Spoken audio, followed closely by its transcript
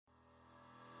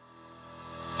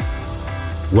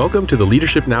Welcome to the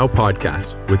Leadership Now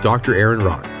podcast with Dr. Aaron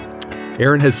Rock.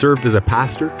 Aaron has served as a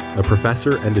pastor, a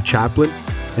professor, and a chaplain,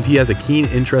 and he has a keen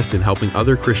interest in helping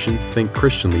other Christians think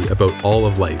Christianly about all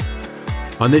of life.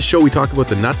 On this show, we talk about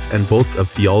the nuts and bolts of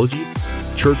theology,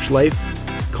 church life,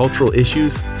 cultural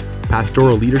issues,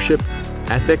 pastoral leadership,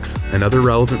 ethics, and other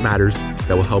relevant matters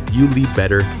that will help you lead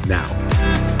better now.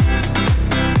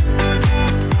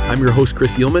 I'm your host,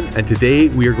 Chris Eelman, and today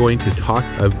we are going to talk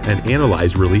and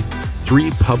analyze,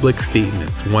 three public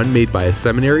statements, one made by a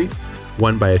seminary,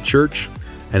 one by a church,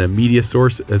 and a media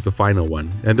source as the final one.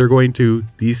 And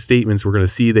these statements, we're going to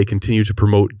see they continue to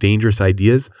promote dangerous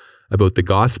ideas about the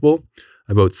gospel,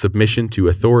 about submission to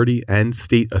authority, and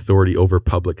state authority over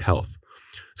public health.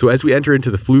 So as we enter into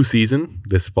the flu season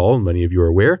this fall, many of you are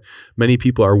aware, many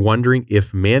people are wondering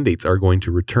if mandates are going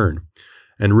to return.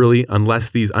 And really, unless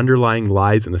these underlying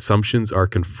lies and assumptions are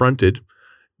confronted,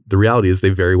 the reality is they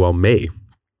very well may.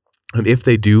 And if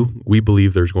they do, we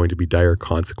believe there's going to be dire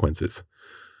consequences.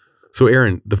 So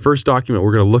Aaron, the first document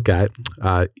we're going to look at,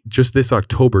 just this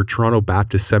October, Toronto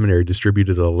Baptist Seminary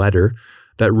distributed a letter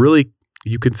that really,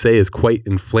 you could say, is quite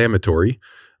inflammatory,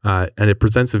 and it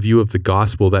presents a view of the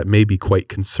gospel that may be quite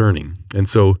concerning. And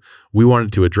so we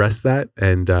wanted to address that,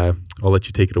 and I'll let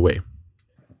you take it away.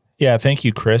 Yeah, thank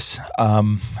you, Chris.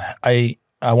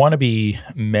 I want to be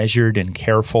measured and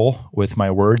careful with my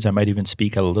words. I might even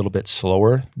speak a little bit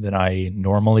slower than I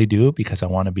normally do because I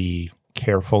want to be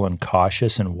careful and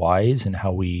cautious and wise in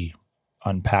how we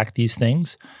unpack these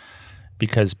things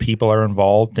because people are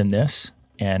involved in this,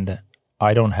 and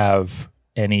I don't have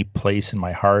any place in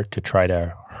my heart to try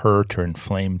to hurt or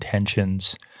inflame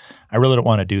tensions. I really don't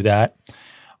want to do that.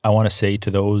 I want to say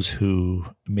to those who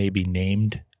may be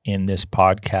named in this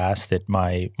podcast that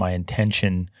my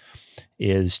intention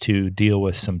is to deal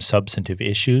with some substantive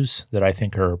issues that I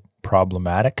think are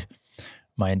problematic.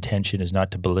 My intention is not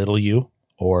to belittle you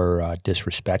or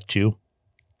disrespect you.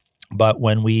 But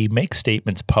when we make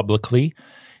statements publicly,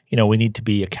 we need to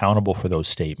be accountable for those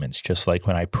statements. Just like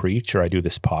when I preach or I do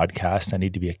this podcast, I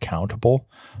need to be accountable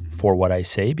for what I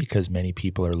say because many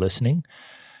people are listening.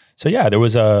 So yeah, there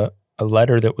was a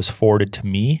letter that was forwarded to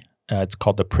me. It's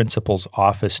called the Principal's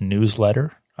Office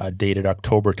Newsletter, dated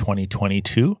October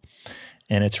 2022.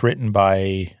 And it's written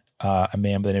by a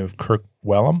man by the name of Kirk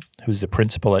Wellum, who's the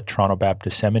principal at Toronto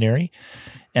Baptist Seminary.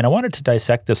 And I wanted to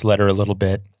dissect this letter a little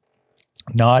bit,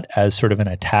 not as sort of an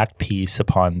attack piece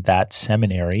upon that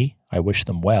seminary, I wish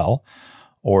them well,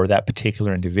 or that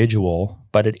particular individual,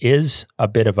 but it is a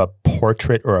bit of a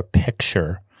portrait or a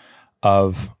picture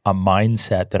of a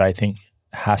mindset that I think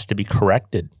has to be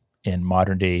corrected in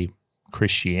modern day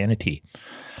Christianity.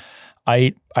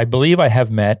 I believe I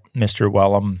have met Mr.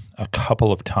 Wellum a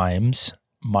couple of times.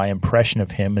 My impression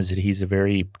of him is that he's a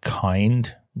very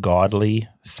kind, godly,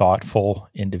 thoughtful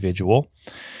individual.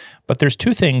 But there's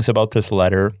two things about this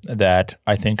letter that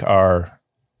I think are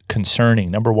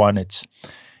concerning. Number one, it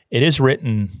is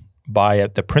written by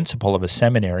the principal of a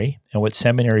seminary, and what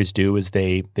seminaries do is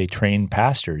they train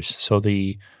pastors. So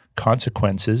the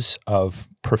consequences of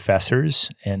professors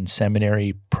and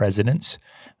seminary presidents'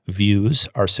 views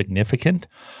are significant,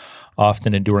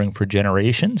 often enduring for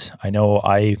generations. I know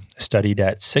I studied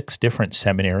at 6 different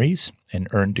seminaries and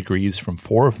earned degrees from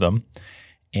 4 of them,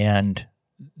 and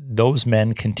those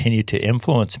men continue to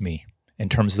influence me in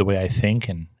terms of the way I think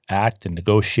and act and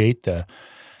negotiate the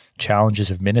challenges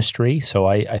of ministry. So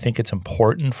I think it's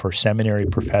important for seminary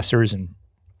professors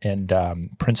and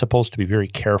principals to be very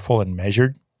careful and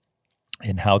measured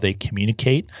in how they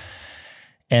communicate.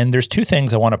 And there's 2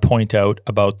 things I want to point out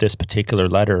about this particular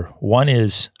letter. One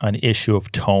is an issue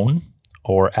of tone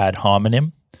or ad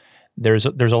hominem. There's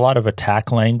a lot of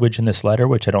attack language in this letter,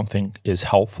 which I don't think is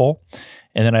helpful.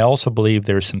 And then I also believe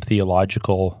there's some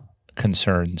theological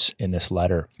concerns in this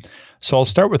letter. So I'll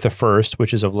start with the first,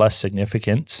 which is of less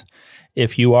significance.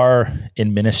 If you are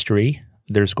in ministry,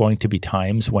 there's going to be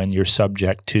times when you're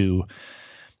subject to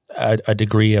a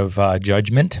degree of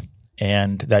judgment,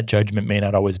 and that judgment may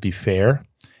not always be fair.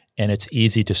 And it's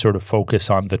easy to sort of focus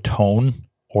on the tone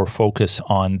or focus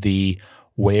on the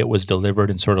way it was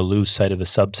delivered and sort of lose sight of the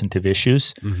substantive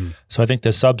issues. Mm-hmm. So I think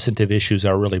the substantive issues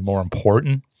are really more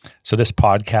important. So this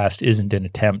podcast isn't an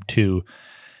attempt to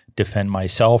defend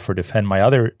myself or defend my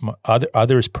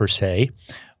others per se,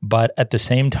 but at the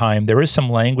same time, there is some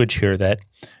language here that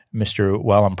Mr.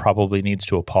 Wellum probably needs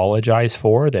to apologize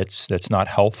for that's not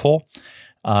helpful.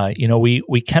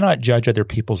 We cannot judge other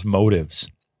people's motives.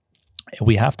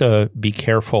 We have to be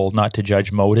careful not to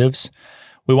judge motives.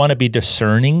 We want to be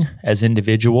discerning as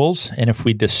individuals, and if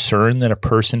we discern that a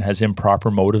person has improper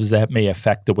motives, that may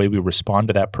affect the way we respond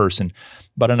to that person.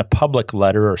 But in a public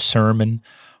letter or sermon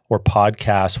or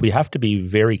podcast, we have to be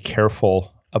very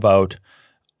careful about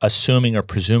assuming or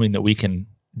presuming that we can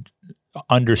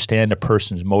understand a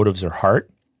person's motives or heart.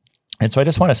 And so I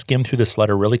just want to skim through this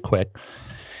letter really quick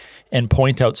and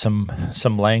point out some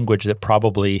language that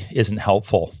probably isn't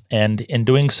helpful. And in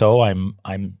doing so, I'm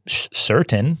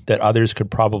certain that others could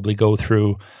probably go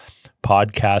through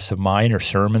podcasts of mine or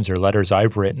sermons or letters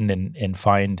I've written and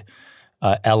find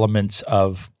elements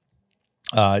of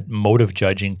motive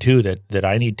judging too that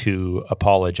I need to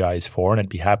apologize for, and I'd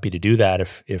be happy to do that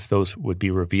if those would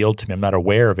be revealed to me. I'm not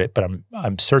aware of it, but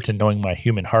I'm certain, knowing my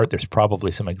human heart, there's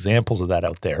probably some examples of that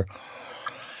out there.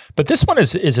 But this one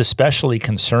is especially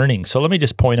concerning. So let me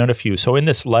just point out a few. So in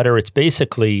this letter, it's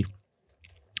basically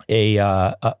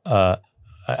a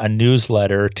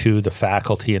newsletter to the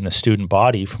faculty and the student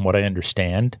body, from what I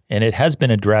understand, and it has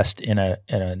been addressed in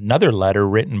another letter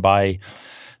written by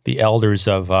the elders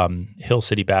of Hill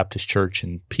City Baptist Church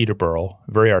in Peterborough.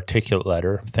 A very articulate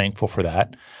letter. I'm thankful for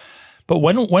that. But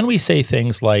when we say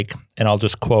things like, and I'll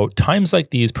just quote, "Times like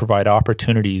these provide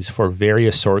opportunities for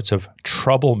various sorts of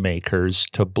troublemakers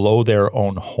to blow their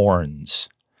own horns,"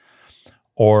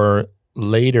 or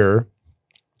later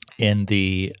in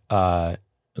the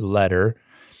letter,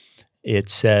 it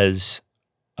says,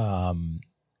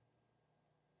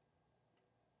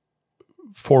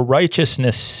 "For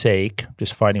righteousness' sake,"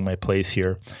 just finding my place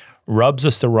here, "rubs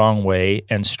us the wrong way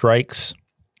and strikes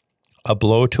a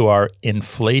blow to our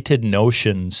inflated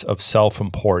notions of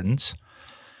self-importance.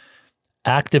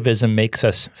 Activism makes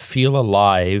us feel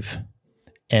alive,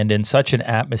 and in such an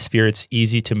atmosphere, it's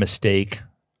easy to mistake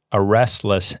a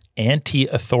restless,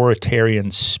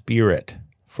 anti-authoritarian spirit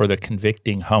for the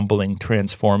convicting, humbling,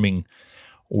 transforming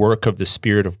work of the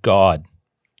Spirit of God."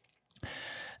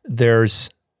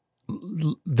 There's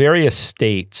various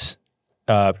states,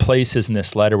 places in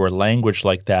this letter where language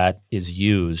like that is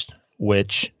used,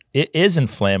 which it is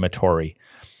inflammatory.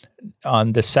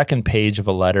 On the second page of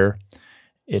a letter,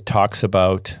 it talks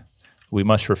about we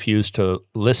must refuse to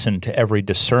listen to every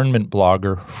discernment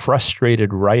blogger,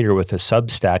 frustrated writer with a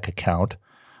Substack account,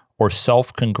 or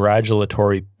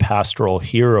self-congratulatory pastoral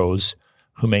heroes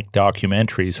who make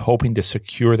documentaries hoping to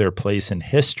secure their place in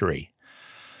history.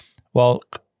 Well,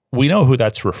 we know who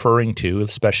that's referring to,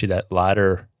 especially that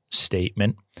latter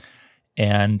statement,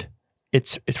 and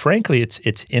it's frankly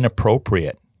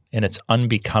inappropriate. And it's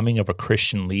unbecoming of a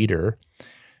Christian leader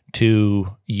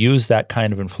to use that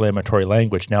kind of inflammatory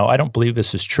language. Now, I don't believe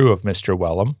this is true of Mr.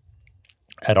 Wellum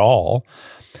at all.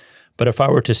 But if I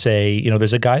were to say,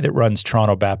 there's a guy that runs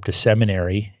Toronto Baptist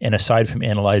Seminary, and aside from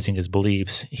analyzing his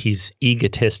beliefs, he's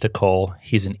egotistical,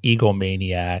 he's an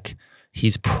egomaniac,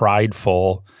 he's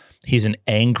prideful, he's an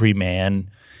angry man,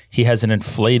 he has an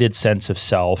inflated sense of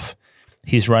self,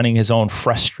 he's running his own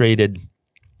frustrated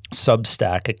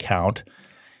Substack account.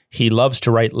 He loves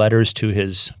to write letters to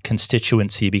his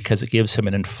constituency because it gives him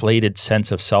an inflated sense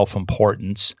of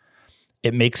self-importance.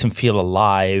 It makes him feel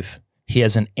alive. He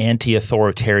has an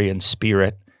anti-authoritarian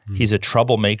spirit. He's a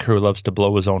troublemaker who loves to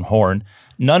blow his own horn,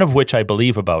 none of which I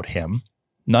believe about him,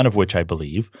 none of which I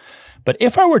believe. But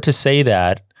if I were to say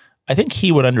that, I think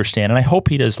he would understand, and I hope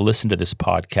he does listen to this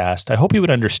podcast, I hope he would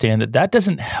understand that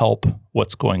doesn't help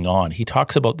what's going on. He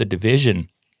talks about the division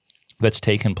that's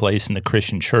taken place in the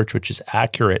Christian church, which is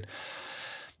accurate.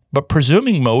 But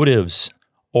presuming motives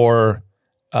or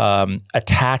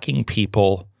attacking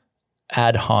people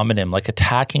ad hominem, like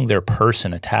attacking their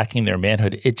person, attacking their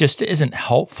manhood, it just isn't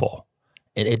helpful.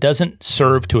 It doesn't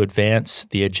serve to advance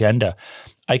the agenda.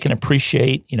 I can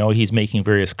appreciate, he's making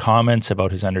various comments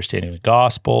about his understanding of the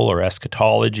gospel or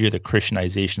eschatology or the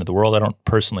Christianization of the world. I don't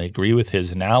personally agree with his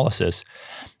analysis,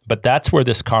 but that's where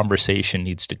this conversation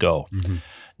needs to go. Mm-hmm.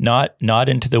 Not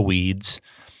into the weeds.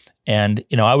 And,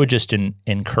 I would just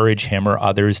encourage him or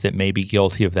others that may be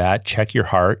guilty of that, check your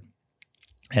heart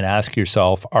and ask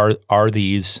yourself, are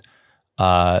these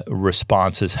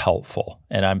responses helpful?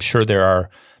 And I'm sure there are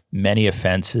many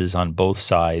offenses on both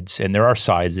sides, and there are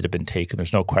sides that have been taken.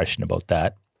 There's no question about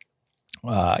that.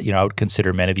 I would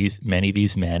consider many of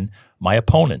these men my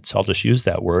opponents. I'll just use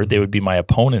that word. They would be my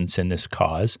opponents in this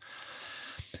cause.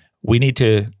 We need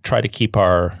to try to keep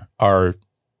our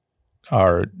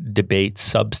debate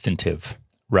substantive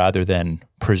rather than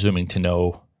presuming to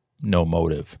know no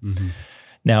motive. Mm-hmm.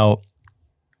 Now,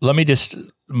 let me just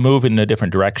move in a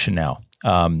different direction now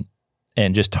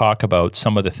and just talk about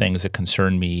some of the things that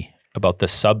concern me about the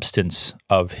substance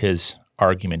of his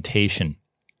argumentation.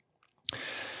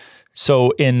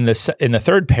 So in the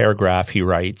third paragraph, he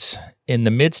writes, in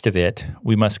the midst of it,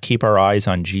 we must keep our eyes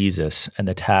on Jesus and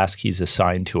the task he's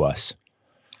assigned to us.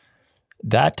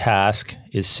 That task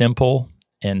is simple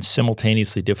and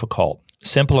simultaneously difficult.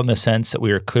 Simple in the sense that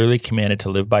we are clearly commanded to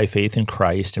live by faith in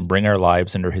Christ and bring our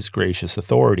lives under his gracious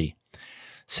authority.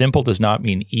 Simple does not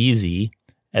mean easy,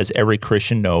 as every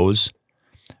Christian knows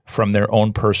from their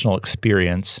own personal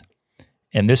experience.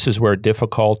 And this is where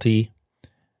difficulty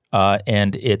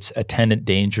and its attendant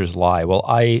dangers lie. Well,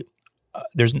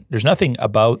 there's nothing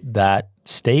about that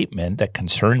statement that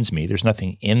concerns me. There's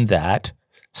nothing in that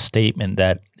statement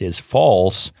that is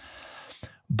false,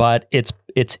 but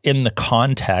it's in the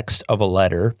context of a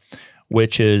letter,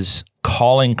 which is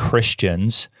calling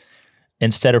Christians,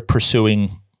 instead of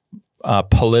pursuing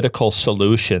political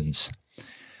solutions.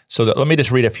 So let me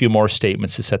just read a few more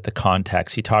statements to set the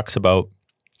context. He talks about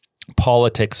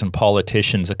politics and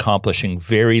politicians accomplishing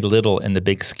very little in the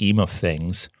big scheme of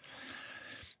things,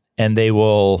 and they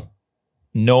will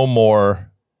no more,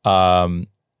 and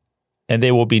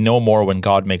they will be no more when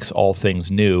God makes all things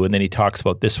new. And then he talks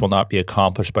about this will not be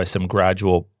accomplished by some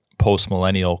gradual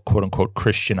post-millennial, quote-unquote,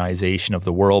 Christianization of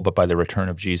the world, but by the return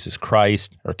of Jesus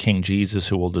Christ, or King Jesus,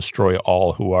 who will destroy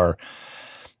all who are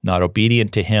not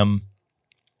obedient to him.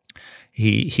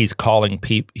 He's calling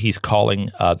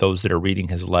those that are reading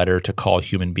his letter to call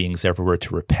human beings everywhere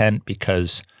to repent,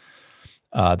 because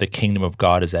the kingdom of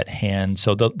God is at hand.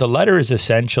 So the letter is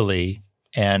essentially,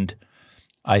 and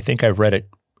I think I've read it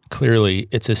clearly,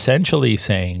 it's essentially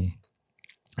saying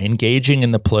engaging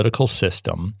in the political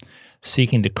system,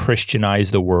 seeking to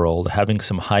Christianize the world, having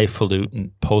some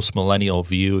highfalutin post-millennial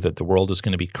view that the world is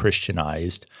going to be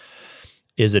Christianized,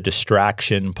 is a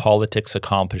distraction. Politics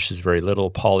accomplishes very little.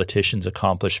 Politicians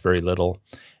accomplish very little.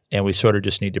 And we sort of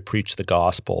just need to preach the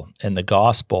gospel. And the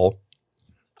gospel,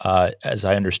 as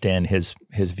I understand his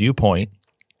viewpoint,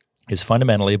 is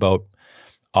fundamentally about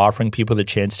offering people the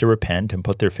chance to repent and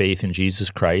put their faith in Jesus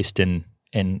Christ and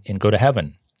go to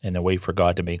heaven, and then wait for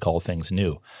God to make all things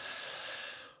new.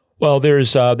 Well, there's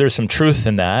some truth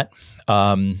in that.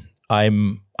 I'm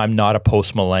not a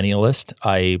post-millennialist.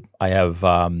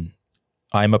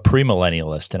 I'm a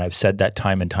premillennialist, and I've said that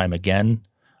time and time again.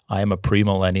 I am a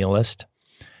premillennialist.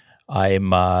 I'm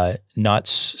not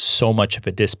so much of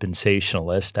a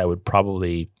dispensationalist. I would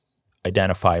probably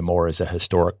identify more as a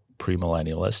historic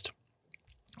premillennialist.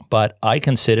 But I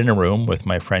can sit in a room with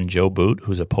my friend Joe Boot,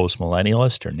 who's a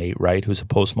postmillennialist, or Nate Wright, who's a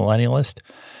postmillennialist.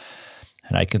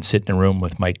 And I can sit in a room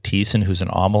with Mike Thiessen, who's an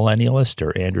amillennialist,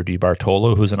 or Andrew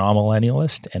DiBartolo, who's an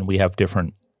amillennialist, and we have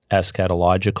different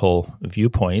eschatological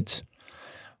viewpoints.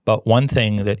 But one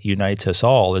thing that unites us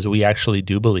all is we actually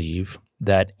do believe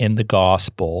that in the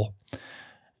gospel,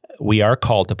 we are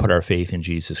called to put our faith in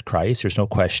Jesus Christ. There's no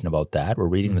question about that. We're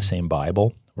reading the same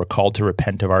Bible. We're called to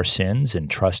repent of our sins and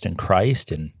trust in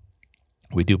Christ, and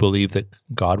we do believe that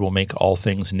God will make all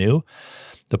things new.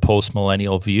 The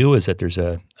post-millennial view is that there's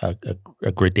a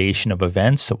gradation of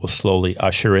events that will slowly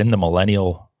usher in the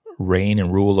millennial reign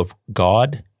and rule of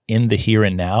God in the here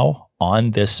and now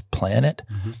on this planet.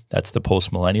 Mm-hmm. That's the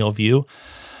post-millennial view.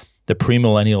 The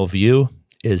premillennial view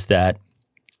is that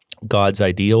God's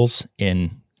ideals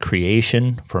in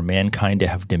creation, for mankind to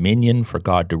have dominion, for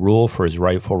God to rule, for his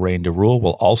rightful reign to rule,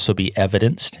 will also be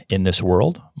evidenced in this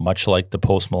world, much like the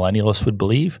post-millennialists would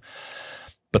believe.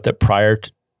 But that prior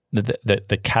to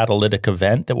the catalytic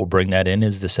event that will bring that in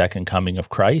is the second coming of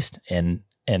Christ, and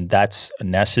that's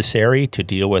necessary to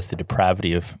deal with the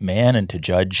depravity of man and to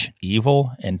judge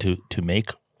evil and to make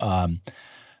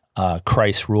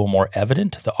Christ's rule more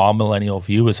evident. The amillennial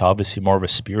view is obviously more of a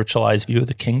spiritualized view of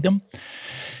the kingdom.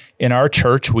 In our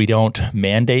church, we don't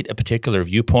mandate a particular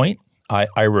viewpoint.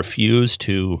 I refuse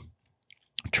to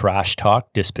trash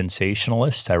talk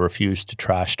dispensationalists. I refuse to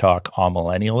trash talk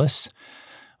amillennialists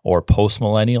or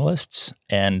postmillennialists.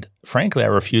 And frankly, I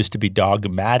refuse to be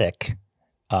dogmatic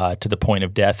to the point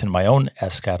of death in my own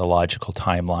eschatological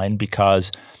timeline,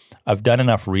 because I've done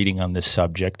enough reading on this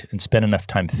subject and spent enough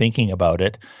time thinking about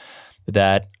it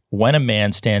that when a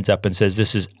man stands up and says,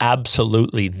 this is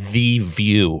absolutely the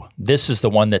view, this is the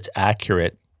one that's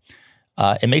accurate,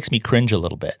 it makes me cringe a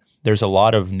little bit. There's a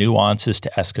lot of nuances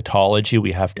to eschatology.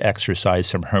 We have to exercise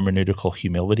some hermeneutical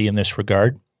humility in this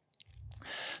regard.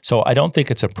 So I don't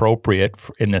think it's appropriate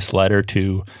in this letter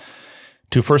to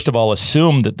first of all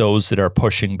assume that those that are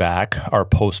pushing back are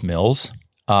post-mills,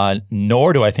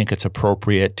 nor do I think it's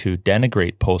appropriate to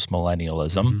denigrate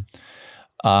post-millennialism.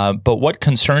 Mm-hmm. But what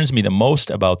concerns me the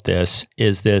most about this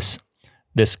is this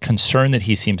concern that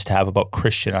he seems to have about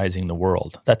Christianizing the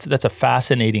world. That's a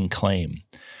fascinating claim.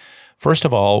 First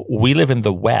of all, we live in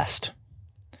the West.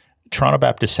 Toronto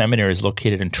Baptist Seminary is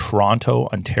located in Toronto,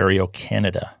 Ontario,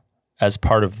 Canada. as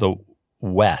part of the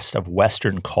West, of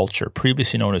Western culture,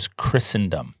 previously known as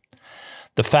Christendom,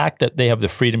 the fact that they have the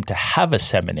freedom to have a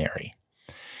seminary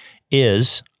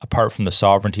is, apart from the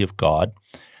sovereignty of God,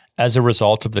 as a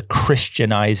result of the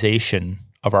Christianization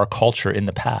of our culture in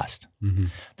the past. Mm-hmm.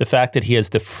 The fact that he has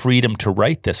the freedom to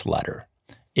write this letter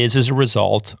is as a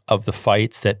result of the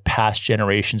fights that past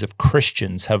generations of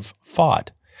Christians have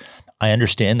fought. I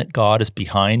understand that God is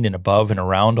behind and above and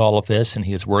around all of this, and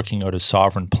he is working out a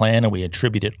sovereign plan, and we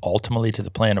attribute it ultimately to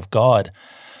the plan of God.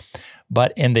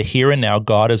 But in the here and now,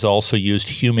 God has also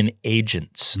used human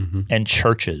agents and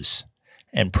churches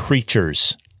and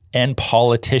preachers and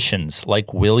politicians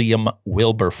like William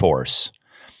Wilberforce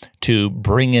to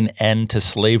bring an end to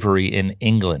slavery in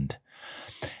England.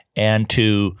 And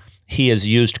he has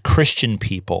used Christian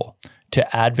people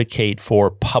to advocate for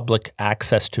public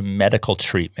access to medical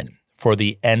treatment, for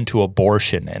the end to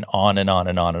abortion, and on and on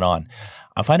and on and on.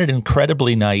 I find it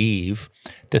incredibly naive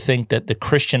to think that the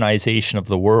Christianization of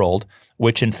the world,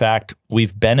 which in fact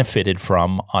we've benefited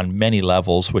from on many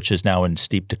levels, which is now in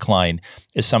steep decline,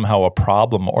 is somehow a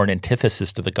problem or an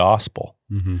antithesis to the gospel.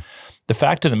 Mm-hmm. The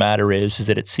fact of the matter is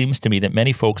that it seems to me that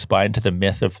many folks buy into the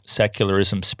myth of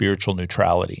secularism, spiritual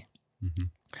neutrality. Mm-hmm.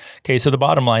 Okay, so the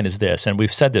bottom line is this, and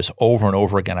we've said this over and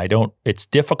over again. It's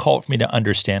difficult for me to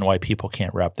understand why people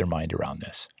can't wrap their mind around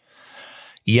this.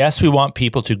 Yes, we want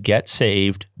people to get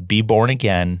saved, be born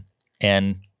again,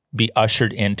 and be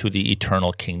ushered into the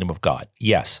eternal kingdom of God.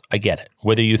 Yes, I get it.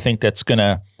 Whether you think that's going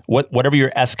to, whatever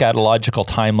your eschatological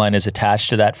timeline is attached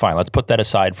to that, fine. Let's put that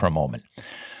aside for a moment.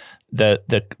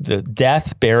 The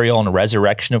death, burial, and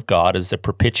resurrection of God is the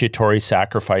propitiatory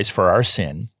sacrifice for our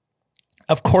sin.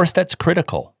 Of course, that's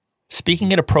critical.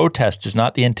 Speaking at a protest is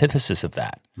not the antithesis of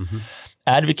that. Mm-hmm.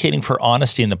 Advocating for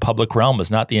honesty in the public realm is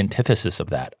not the antithesis of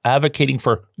that. Advocating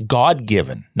for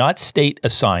God-given, not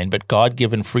state-assigned, but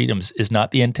God-given freedoms is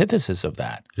not the antithesis of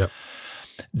that. Yep.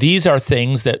 These are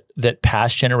things that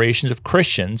past generations of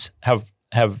Christians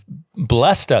have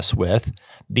blessed us with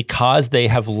because they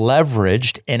have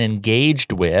leveraged and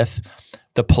engaged with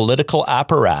the political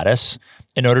apparatus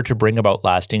in order to bring about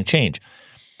lasting change.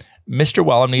 Mr.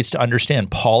 Wellum needs to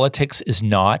understand politics is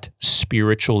not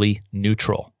spiritually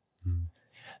neutral.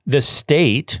 The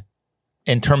state,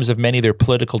 in terms of many of their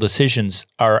political decisions,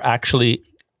 are actually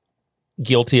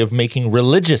guilty of making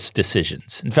religious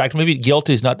decisions. In fact, maybe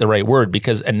guilty is not the right word,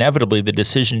 because inevitably the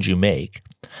decisions you make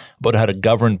about how to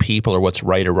govern people or what's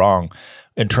right or wrong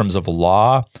in terms of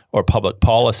law or public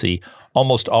policy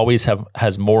almost always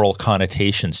has moral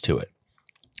connotations to it.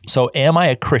 So am I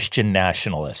a Christian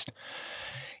nationalist?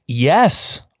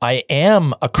 Yes, I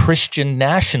am a Christian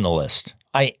nationalist.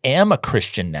 I am a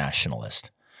Christian nationalist.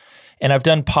 And I've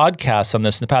done podcasts on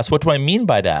this in the past. What do I mean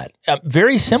by that?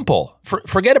 Very simple.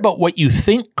 Forget about what you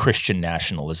think Christian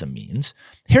nationalism means.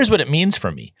 Here's what it means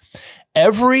for me.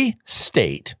 Every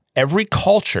state, every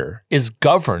culture is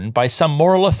governed by some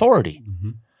moral authority.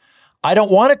 Mm-hmm. I don't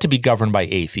want it to be governed by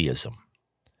atheism.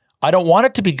 I don't want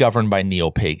it to be governed by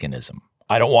neo-paganism.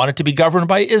 I don't want it to be governed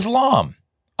by Islam.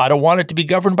 I don't want it to be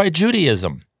governed by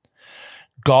Judaism.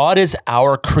 God is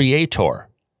our creator.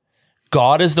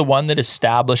 God is the one that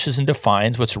establishes and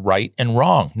defines what's right and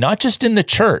wrong, not just in the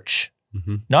church,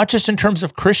 not just in terms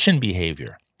of Christian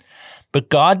behavior, but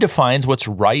God defines what's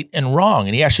right and wrong.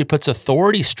 And he actually puts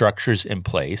authority structures in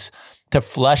place to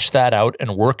flesh that out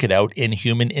and work it out in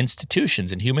human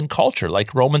institutions and human culture,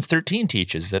 like Romans 13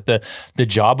 teaches, that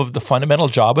the fundamental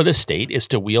job of the state is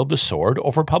to wield the sword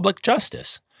over public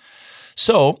justice.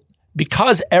 So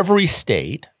because every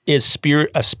state is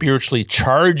a spiritually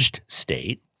charged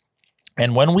state,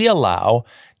 and when we allow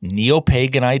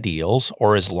neo-pagan ideals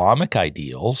or Islamic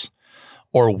ideals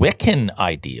or Wiccan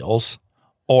ideals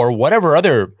or whatever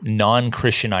other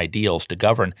non-Christian ideals to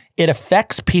govern, it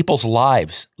affects people's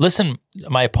lives. Listen,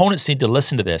 my opponents need to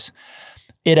listen to this.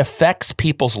 It affects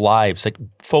people's lives. Like,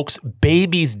 folks,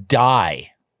 babies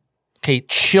die. Okay,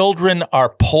 children are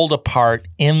pulled apart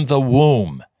in the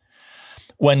womb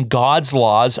when God's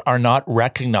laws are not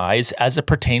recognized as it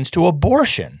pertains to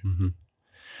abortion. Mm-hmm.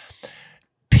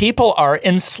 People are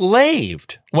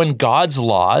enslaved when God's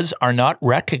laws are not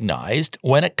recognized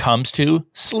when it comes to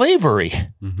slavery.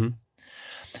 Mm-hmm.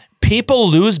 People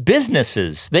lose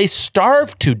businesses. They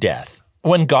starve to death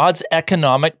when God's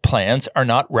economic plans are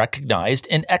not recognized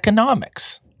in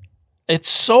economics. It's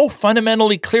so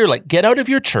fundamentally clear. Like, get out of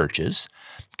your churches,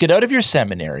 get out of your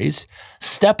seminaries,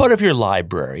 step out of your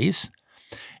libraries,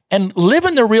 and live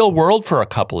in the real world for a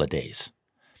couple of days.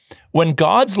 When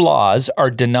God's laws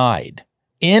are denied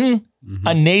in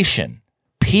a nation,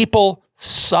 people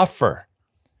suffer,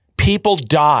 people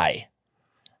die,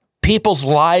 people's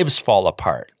lives fall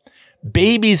apart,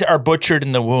 Babies are butchered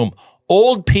in the womb.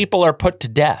 Old people are put to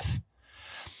death.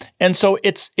 And so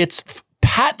it's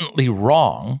patently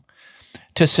wrong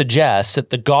to suggest that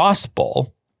the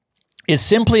gospel is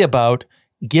simply about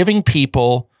giving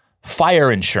people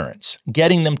fire insurance,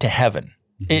 getting them to heaven.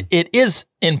 Mm-hmm. It is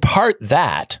in part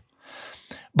that,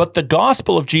 but the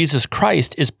gospel of Jesus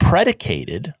Christ is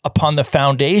predicated upon the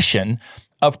foundation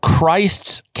of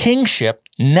Christ's kingship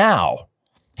now,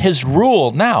 his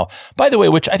rule now. By the way,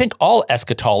 which I think all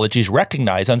eschatologies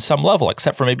recognize on some level,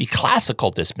 except for maybe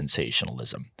classical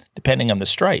dispensationalism, depending on the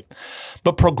stripe.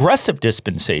 But progressive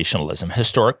dispensationalism,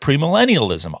 historic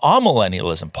premillennialism,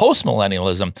 amillennialism,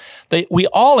 postmillennialism, we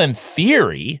all in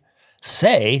theory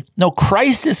say, no,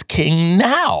 Christ is king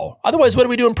now. Otherwise, what are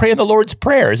we doing praying the Lord's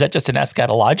Prayer? Is that just an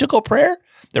eschatological prayer?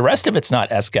 The rest of it's not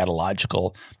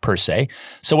eschatological per se.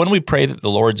 So when we pray that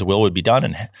the Lord's will would be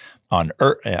done on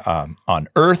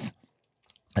earth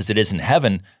as it is in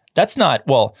heaven, that's not,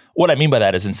 well, what I mean by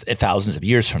that is in thousands of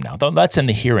years from now. That's in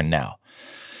the here and now.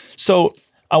 So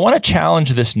I want to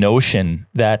challenge this notion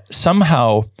that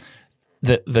somehow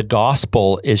the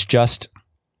gospel is just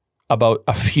about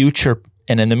a future,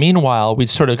 and in the meanwhile, we've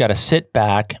sort of got to sit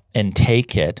back and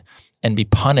take it and be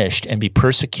punished and be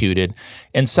persecuted,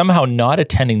 and somehow not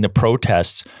attending the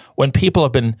protests when people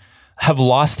have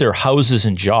lost their houses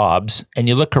and jobs, and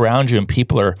you look around you and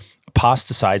people are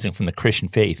apostatizing from the Christian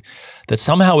faith, that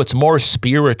somehow it's more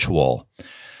spiritual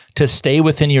to stay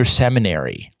within your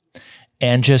seminary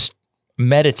and just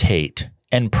meditate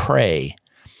and pray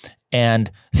and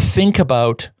think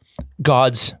about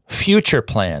God's future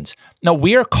plans. Now,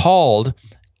 we are called,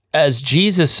 as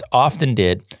Jesus often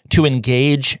did, to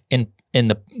engage in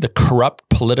the corrupt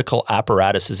political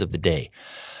apparatuses of the day.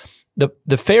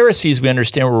 The Pharisees, we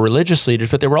understand, were religious leaders,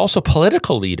 but they were also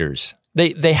political leaders.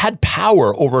 They had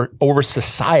power over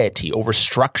society, over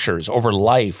structures, over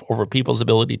life, over people's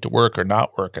ability to work or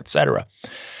not work, etc.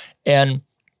 And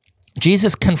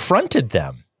Jesus confronted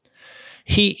them.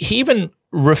 He even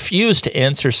refused to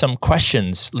answer some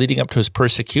questions leading up to his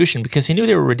persecution because he knew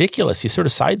they were ridiculous. He sort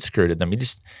of side-skirted them.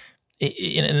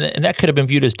 And that could have been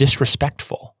viewed as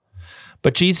disrespectful.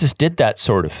 But Jesus did that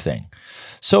sort of thing.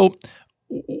 So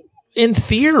in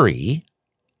theory,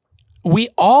 we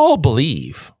all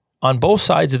believe, on both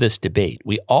sides of this debate,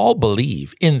 we all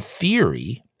believe, in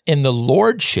theory, in the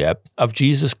lordship of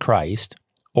Jesus Christ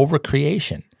over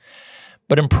creation.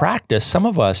 But in practice, some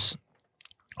of us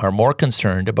are more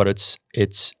concerned about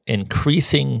its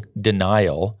increasing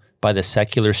denial by the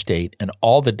secular state and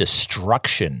all the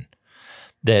destruction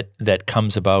that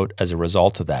comes about as a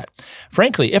result of that.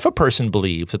 Frankly, if a person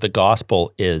believes that the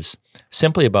gospel is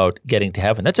simply about getting to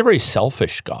heaven, that's a very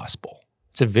selfish gospel.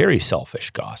 It's a very selfish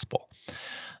gospel.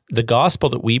 The gospel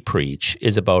that we preach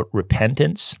is about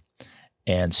repentance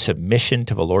and submission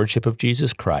to the lordship of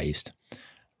Jesus Christ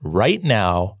right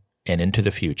now and into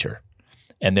the future.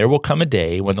 And there will come a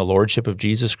day when the lordship of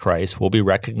Jesus Christ will be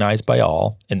recognized by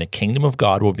all, and the kingdom of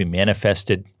God will be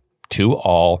manifested to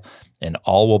all, and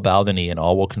all will bow the knee and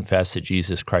all will confess that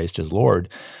Jesus Christ is Lord.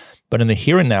 But in the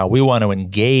here and now, we want to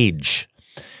engage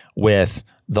with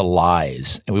the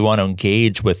lies, and we want to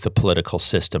engage with the political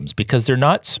systems because they're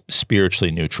not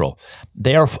spiritually neutral.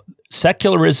 They are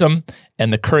secularism,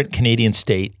 and the current Canadian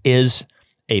state is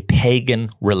a pagan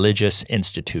religious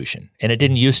institution, and it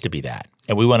didn't used to be that.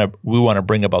 And we want to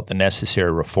bring about the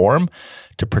necessary reform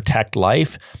to protect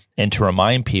life and to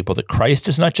remind people that Christ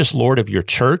is not just Lord of your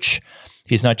church.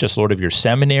 He's not just Lord of your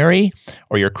seminary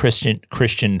or your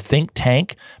Christian think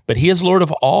tank, but he is Lord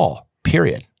of all,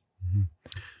 period.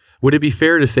 Would it be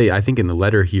fair to say, I think in the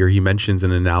letter here, he mentions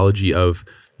an analogy of,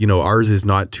 ours is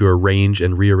not to arrange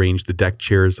and rearrange the deck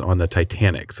chairs on the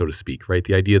Titanic, so to speak, right?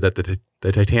 The idea that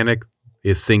the Titanic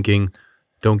is sinking,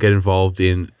 don't get involved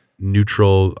in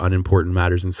neutral, unimportant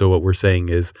matters. And so what we're saying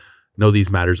is, no,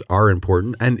 these matters are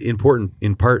important, and important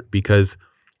in part because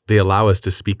they allow us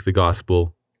to speak the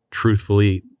gospel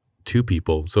truthfully to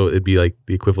people. So it'd be like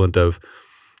the equivalent of,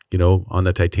 on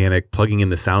the Titanic, plugging in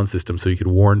the sound system so you could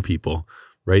warn people,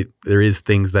 right? There is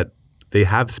things that they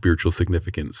have spiritual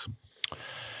significance.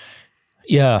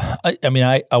 Yeah.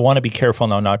 I want to be careful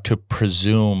now not to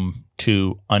presume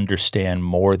to understand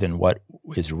more than what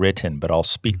is written, but I'll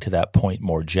speak to that point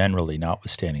more generally,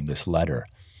 notwithstanding this letter.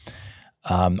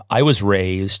 I was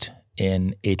raised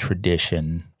in a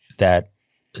tradition that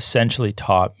essentially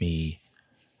taught me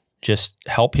just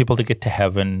help people to get to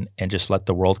heaven and just let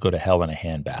the world go to hell in a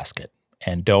handbasket.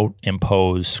 And don't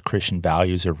impose Christian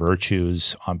values or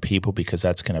virtues on people because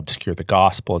that's going to obscure the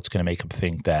gospel. It's going to make them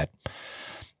think that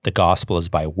the gospel is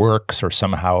by works, or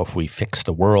somehow if we fix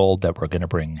the world that we're going to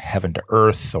bring heaven to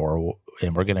earth,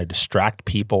 and we're going to distract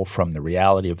people from the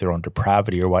reality of their own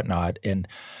depravity or whatnot. And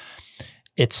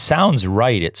it sounds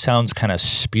right. It sounds kind of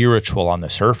spiritual on the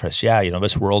surface. Yeah,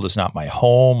 this world is not my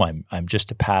home. I'm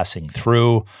just a passing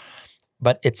through.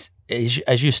 But it's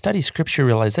as you study Scripture, you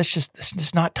realize that's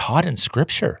just not taught in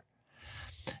Scripture.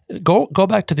 Go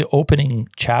back to the opening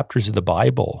chapters of the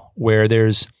Bible where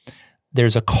there's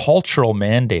a cultural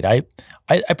mandate. I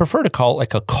prefer to call it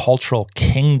like a cultural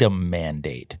kingdom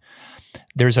mandate.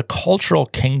 There's a cultural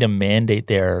kingdom mandate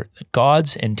there.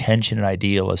 God's intention and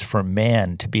ideal is for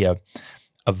man to be a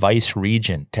vice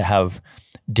regent, to have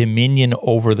dominion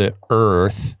over the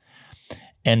earth,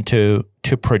 and to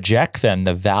project then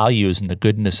the values and the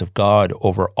goodness of God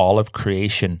over all of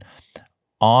creation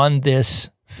on this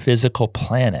physical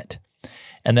planet.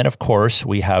 And then, of course,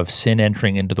 we have sin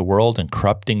entering into the world and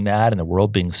corrupting that, and the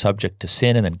world being subject to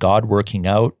sin, and then God working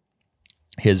out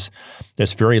this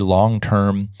very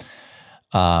long-term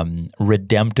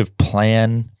redemptive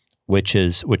plan, which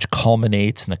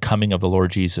culminates in the coming of the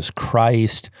Lord Jesus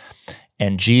Christ.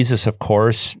 And Jesus, of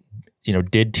course,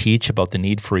 did teach about the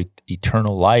need for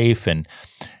eternal life, and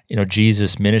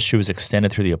Jesus' ministry was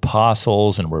extended through the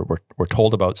apostles, and we're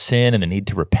told about sin and the need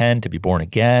to repent, to be born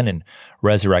again, and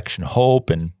resurrection hope,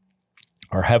 and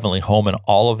our heavenly home, and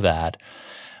all of that.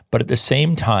 But at the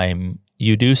same time,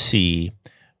 you do see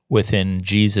within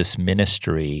Jesus'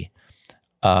 ministry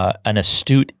an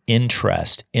astute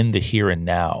interest in the here and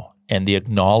now, and the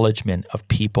acknowledgement of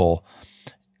people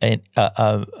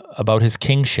about his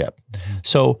kingship. Mm-hmm.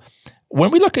 So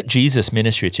when we look at Jesus'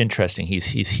 ministry, it's interesting.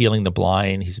 He's healing the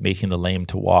blind, he's making the lame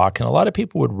to walk, and a lot of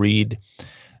people would read,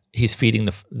 he's feeding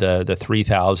the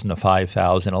 3,000, the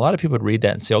 5,000. A lot of people would read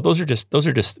that and say, "Oh, those are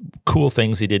just cool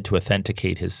things he did to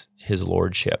authenticate his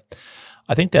lordship."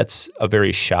 I think that's a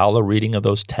very shallow reading of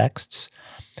those texts.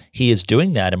 He is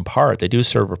doing that in part. They do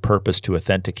serve a purpose to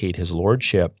authenticate his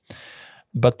lordship,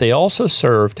 but they also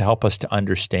serve to help us to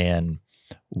understand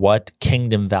what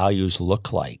kingdom values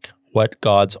look like, what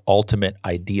God's ultimate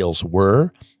ideals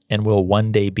were and will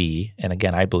one day be, and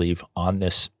again, I believe on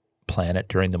this planet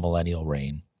during the millennial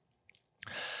reign,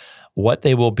 what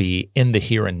they will be in the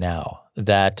here and now,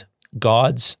 that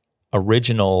God's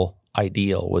original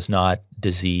ideal was not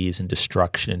disease and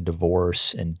destruction and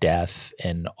divorce and death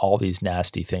and all these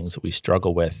nasty things that we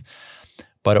struggle with,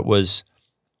 but it was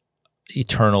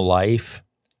eternal life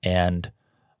and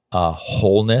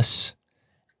wholeness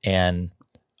and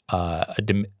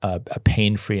a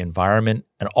pain-free environment,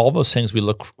 and all those things we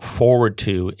look forward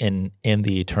to in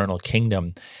the eternal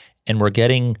kingdom. And we're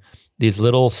getting these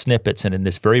little snippets, and in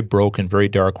this very broken, very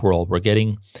dark world, we're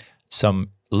getting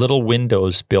some little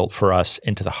windows built for us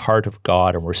into the heart of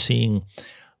God, and we're seeing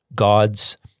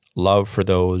God's love for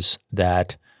those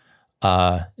that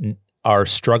are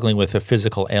struggling with a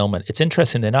physical ailment. It's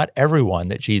interesting that not everyone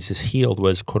that Jesus healed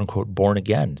was quote-unquote born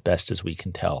again, best as we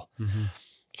can tell. Mm-hmm.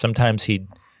 Sometimes he'd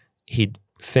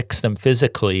fix them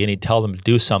physically, and he'd tell them to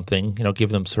do something, give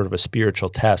them sort of a spiritual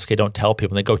test. They don't tell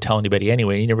people, and they go tell anybody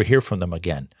anyway, and you never hear from them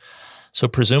again. So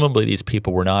presumably these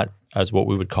people were not as what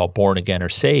we would call born again or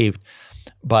saved,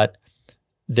 but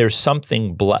there's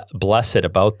something blessed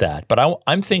about that. But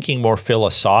I'm thinking more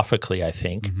philosophically, I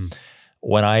think, mm-hmm.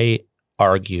 when I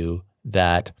argue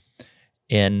that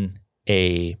in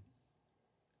a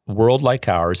world like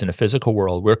ours, in a physical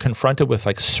world, we're confronted with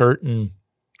like certain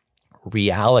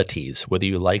realities, whether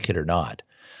you like it or not.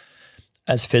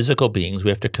 As physical beings,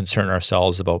 we have to concern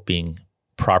ourselves about being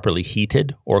properly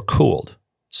heated or cooled.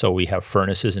 So we have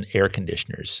furnaces and air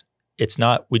conditioners. It's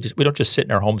not, we don't just sit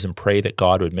in our homes and pray that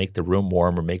God would make the room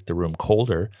warm or make the room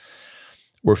colder.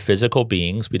 We're physical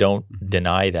beings. We don't mm-hmm.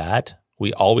 deny that.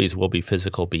 We always will be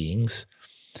physical beings,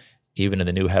 even in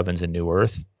the new heavens and new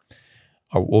earth.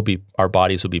 Our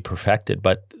bodies will be perfected,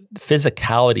 but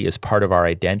physicality is part of our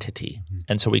identity. Mm-hmm.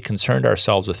 And so we concerned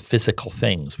ourselves with physical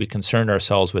things. We concerned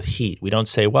ourselves with heat. We don't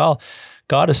say, well,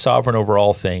 God is sovereign over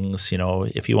all things.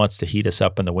 If he wants to heat us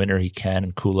up in the winter, he can,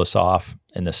 and cool us off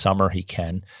in the summer, he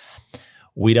can.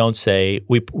 We don't say,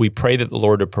 we pray that the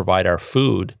Lord would provide our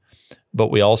food,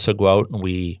 but we also go out and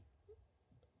we,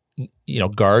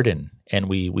 garden, and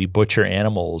we butcher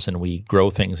animals, and we grow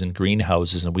things in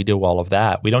greenhouses, and we do all of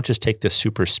that. We don't just take this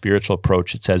super spiritual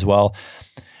approach that says, well,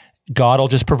 God will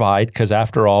just provide, because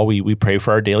after all, we pray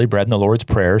for our daily bread in the Lord's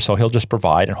Prayer, so he'll just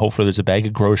provide, and hopefully there's a bag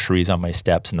of groceries on my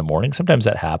steps in the morning. Sometimes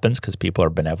that happens because people are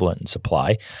benevolent and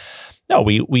supply. No,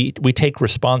 we take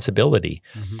responsibility.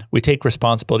 Mm-hmm. We take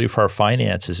responsibility for our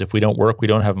finances. If we don't work, we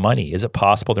don't have money. Is it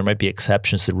possible there might be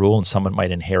exceptions to the rule and someone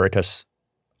might inherit us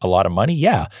a lot of money?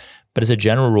 Yeah. But as a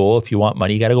general rule, if you want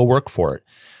money, you got to go work for it.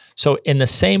 So in the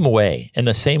same way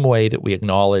that we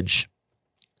acknowledge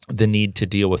the need to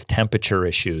deal with temperature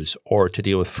issues or to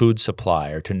deal with food supply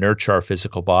or to nurture our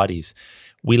physical bodies,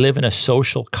 we live in a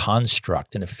social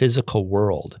construct, in a physical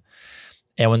world.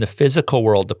 And when the physical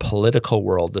world, the political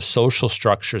world, the social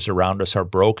structures around us are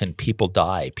broken, people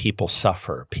die, people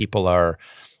suffer,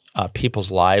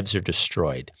 people's lives are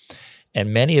destroyed.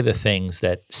 And many of the things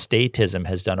that statism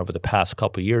has done over the past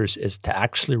couple of years is to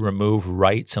actually remove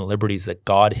rights and liberties that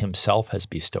God himself has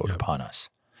bestowed upon us.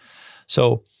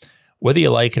 So whether you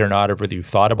like it or not, or whether you've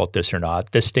thought about this or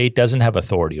not, the state doesn't have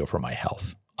authority over my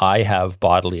health. I have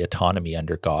bodily autonomy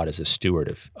under God as a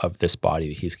steward of this body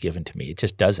that he's given to me. It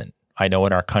just doesn't. I know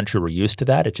in our country we're used to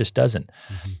that. It just doesn't.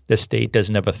 Mm-hmm. The state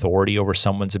doesn't have authority over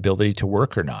someone's ability to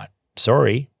work or not.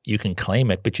 Sorry, you can claim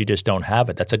it, but you just don't have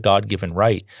it. That's a God-given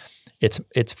right.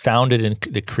 It's founded in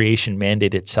the creation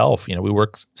mandate itself. We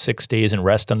work 6 days and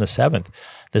rest on the seventh.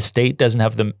 The state doesn't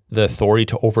have the authority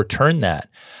to overturn that.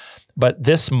 But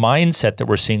this mindset that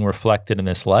we're seeing reflected in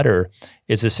this letter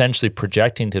is essentially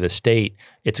projecting to the state.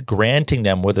 It's granting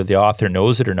them, whether the author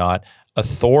knows it or not,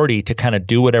 authority to kind of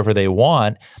do whatever they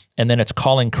want. And then it's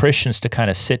calling Christians to kind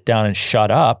of sit down and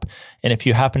shut up. And if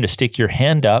you happen to stick your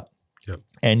hand up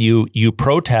and you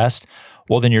protest,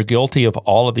 well, then you're guilty of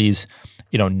all of these,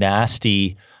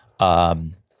 nasty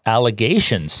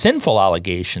allegations, sinful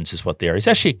allegations is what they are. He's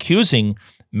actually accusing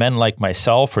men like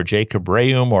myself or Jacob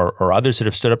Reum or others that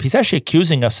have stood up. He's actually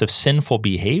accusing us of sinful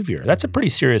behavior. That's a pretty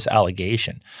serious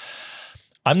allegation.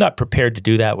 I'm not prepared to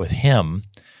do that with him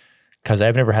because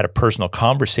I've never had a personal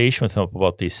conversation with him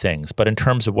about these things. But in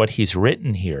terms of what he's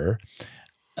written here,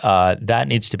 that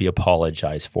needs to be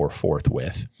apologized for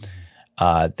forthwith.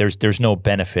 There's no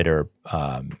benefit or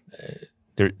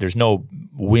there's no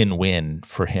win-win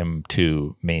for him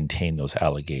to maintain those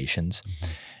allegations.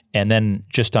 And then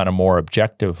just on a more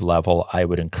objective level, I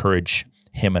would encourage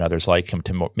him and others like him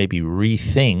to maybe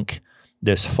rethink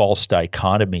this false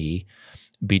dichotomy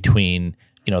between,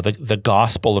 the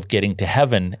gospel of getting to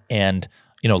heaven and,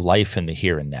 life in the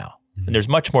here and now. Mm-hmm. And there's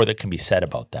much more that can be said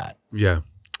about that. Yeah.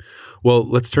 Well,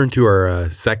 let's turn to our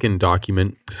second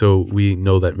document. So we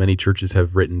know that many churches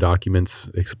have written documents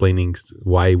explaining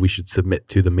why we should submit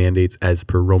to the mandates as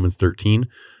per Romans 13.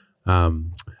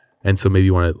 And so maybe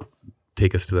you want to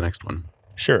take us to the next one.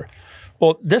 Sure.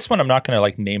 Well, this one I'm not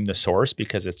going to name the source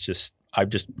because I've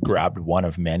just grabbed one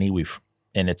of many.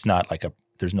 And it's not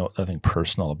there's nothing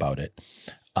personal about it.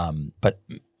 But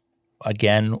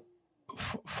again,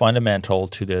 fundamental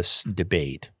to this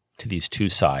debate, to these two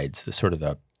sides, the sort of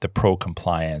the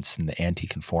pro-compliance and the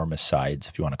anti-conformist sides,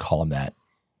 if you want to call them that.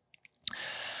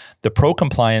 The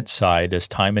pro-compliance side has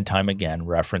time and time again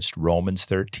referenced Romans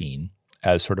 13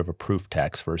 as sort of a proof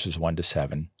text, verses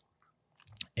 1-7.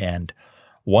 And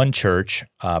one church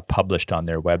published on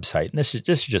their website, and this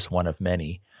is just one of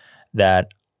many, that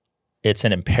it's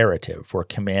an imperative. We're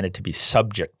commanded to be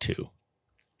subject to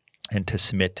and to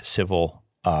submit to civil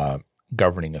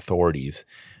governing authorities.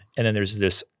 And then there's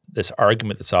this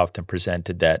argument that's often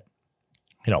presented that,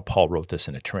 Paul wrote this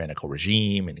in a tyrannical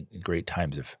regime and in great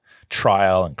times of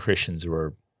trial, and Christians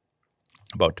were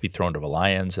about to be thrown to the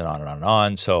lions and on and on and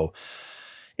on. So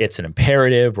it's an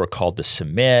imperative. We're called to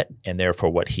submit, and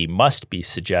therefore what he must be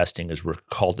suggesting is we're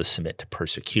called to submit to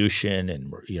persecution,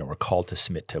 and we're called to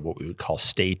submit to what we would call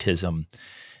statism,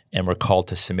 and we're called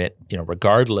to submit,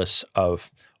 regardless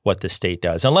of what the state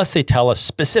does, unless they tell us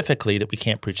specifically that we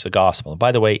can't preach the gospel. And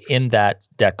by the way, in that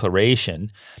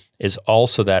declaration is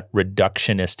also that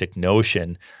reductionistic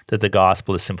notion that the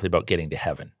gospel is simply about getting to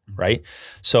heaven, right?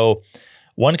 So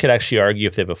one could actually argue,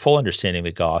 if they have a full understanding of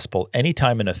the gospel,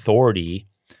 anytime an authority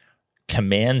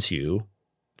commands you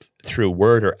through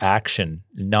word or action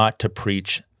not to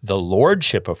preach the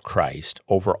lordship of Christ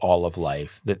over all of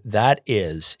life, that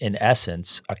is, in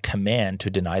essence, a command to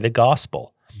deny the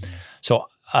gospel. Mm-hmm. So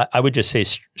I would just say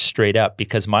straight up,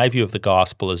 because my view of the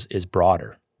gospel is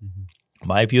broader. Mm-hmm.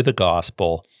 My view of the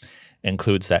gospel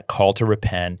includes that call to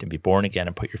repent and be born again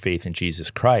and put your faith in Jesus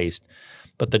Christ.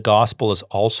 But the gospel is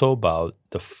also about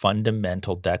the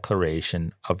fundamental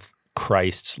declaration of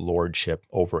Christ's lordship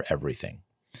over everything.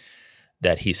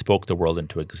 That he spoke the world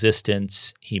into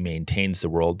existence. He maintains the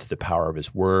world through the power of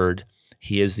his word.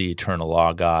 He is the eternal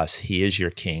Logos. He is your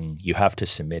king. You have to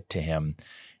submit to him.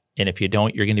 And if you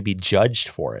don't, you're going to be judged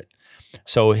for it.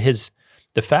 So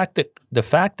the fact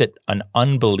that an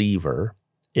unbeliever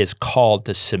is called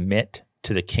to submit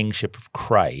to the kingship of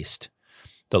Christ,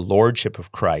 the lordship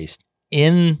of Christ,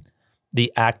 in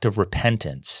the act of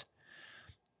repentance,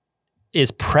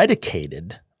 is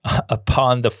predicated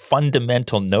upon the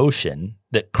fundamental notion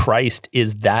that Christ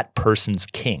is that person's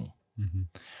king. Mm-hmm.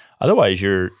 Otherwise,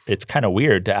 it's kind of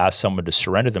weird to ask someone to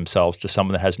surrender themselves to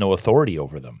someone that has no authority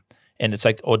over them. And it's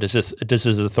like, does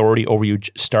his authority over you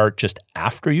start just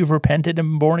after you've repented and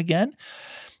been born again?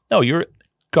 No,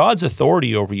 God's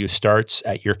authority over you starts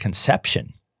at your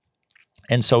conception.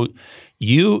 And so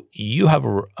you have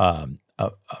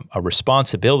a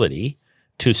responsibility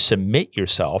to submit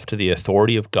yourself to the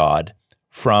authority of God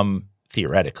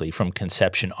theoretically, from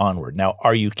conception onward. Now,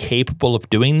 are you capable of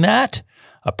doing that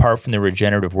apart from the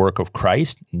regenerative work of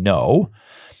Christ? No,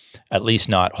 at least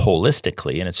not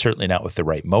holistically, and it's certainly not with the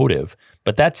right motive.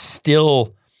 But that's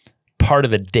still part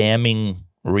of the damning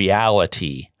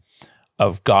reality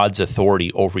of God's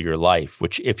authority over your life,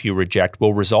 which if you reject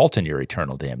will result in your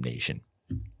eternal damnation.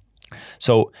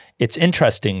 So it's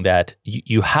interesting that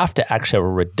you have to actually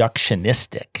have a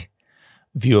reductionistic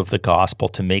view of the gospel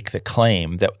to make the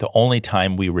claim that the only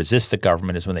time we resist the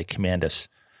government is when they command us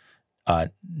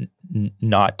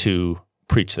not to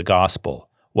preach the gospel.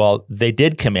 Well, they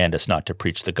did command us not to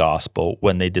preach the gospel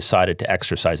when they decided to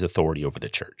exercise authority over the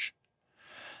church.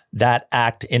 That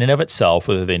act in and of itself,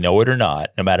 whether they know it or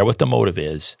not, no matter what the motive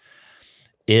is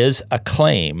a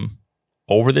claim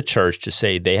over the church to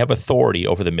say they have authority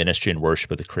over the ministry and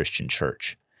worship of the Christian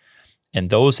church. And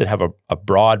those that have a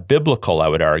broad biblical, I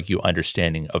would argue,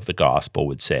 understanding of the gospel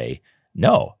would say,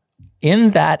 no,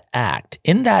 in that act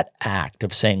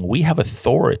of saying we have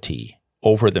authority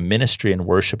over the ministry and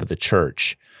worship of the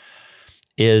church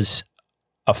is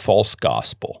a false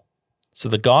gospel. So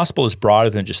the gospel is broader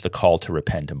than just the call to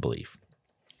repent and believe.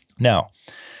 Now,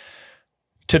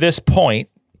 to this point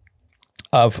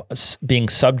of being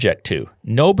subject to,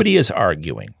 nobody is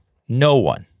arguing, no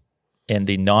one in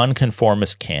the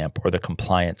nonconformist camp or the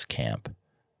compliance camp,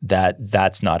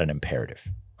 that's not an imperative.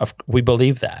 We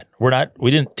believe that.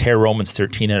 We didn't tear Romans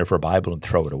 13 out of our Bible and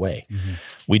throw it away. Mm-hmm.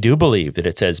 We do believe that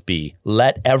it says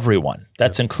let everyone,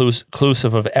 that's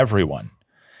inclusive of everyone,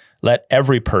 let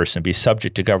every person be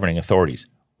subject to governing authorities.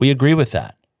 We agree with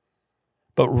that.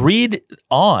 But read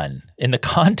on in the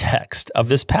context of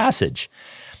this passage.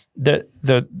 The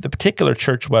particular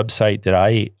church website that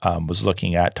I was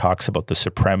looking at talks about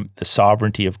the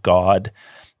sovereignty of God,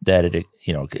 that it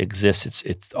exists.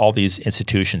 It's all these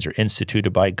institutions are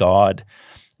instituted by God.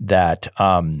 That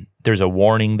there's a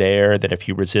warning there that if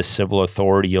you resist civil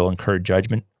authority, you'll incur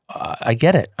judgment. I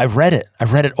get it. I've read it.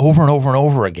 I've read it over and over and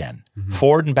over again,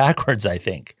 forward and backwards. I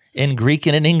think in Greek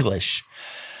and in English.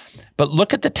 But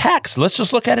look at the text. Let's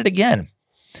just look at it again.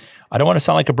 I don't want to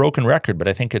sound like a broken record, but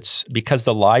I think it's because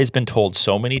the lie has been told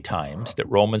so many times that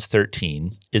Romans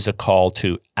 13 is a call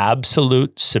to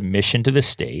absolute submission to the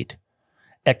state,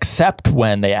 except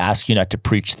when they ask you not to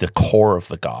preach the core of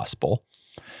the gospel.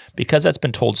 Because that's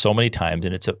been told so many times,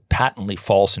 and it's a patently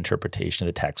false interpretation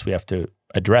of the text, we have to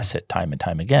address it time and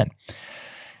time again.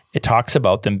 It talks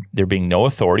about there being no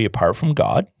authority apart from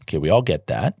God. Okay, we all get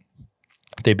that.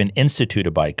 They've been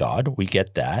instituted by God. We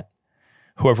get that.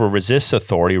 Whoever resists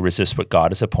authority resists what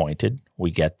God has appointed. We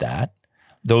get that.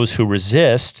 Those who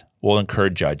resist will incur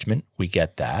judgment. We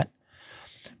get that.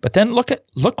 But then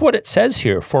look what it says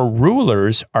here. For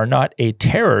rulers are not a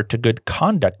terror to good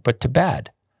conduct, but to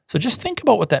bad. So just think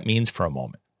about what that means for a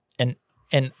moment.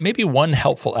 And maybe one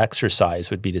helpful exercise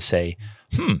would be to say,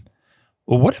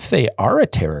 well, what if they are a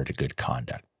terror to good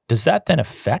conduct? Does that then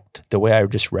affect the way I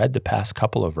just read the past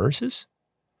couple of verses?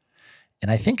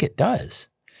 And I think it does.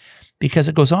 Because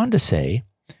it goes on to say,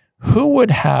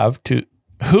 would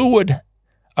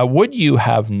you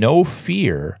have no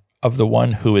fear of the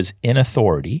one who is in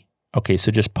authority? Okay,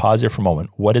 so just pause there for a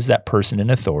moment. What is that person in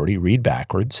authority? Read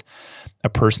backwards. A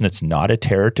person that's not a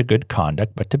terror to good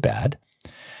conduct, but to bad.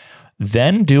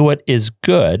 Then do what is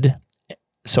good.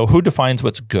 So who defines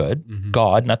what's good? Mm-hmm.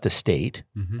 God, not the state,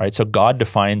 right? So God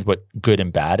defines what good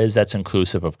and bad is. That's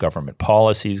inclusive of government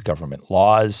policies, government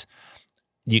laws.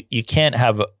 You can't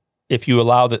have if you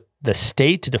allow the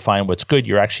state to define what's good,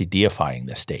 you're actually deifying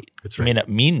the state. That's right. You may not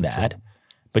mean that,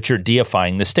 but you're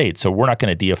deifying the state. So we're not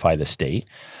going to deify the state.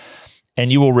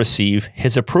 And you will receive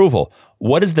his approval.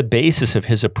 What is the basis of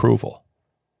his approval?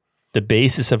 The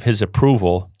basis of his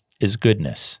approval is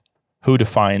goodness. Who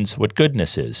defines what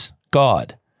goodness is?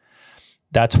 God.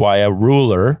 That's why a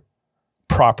ruler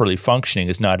properly functioning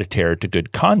is not a terror to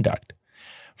good conduct.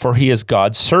 For he is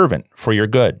God's servant for your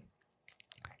good.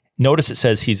 Notice it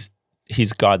says he's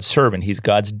God's servant. He's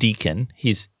God's deacon.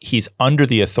 He's under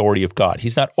the authority of God.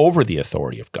 He's not over the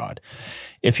authority of God.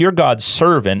 If you're God's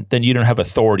servant, then you don't have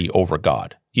authority over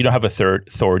God. You don't have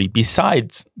authority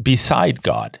beside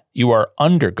God. You are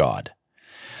under God.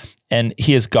 And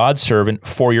he is God's servant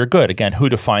for your good. Again, who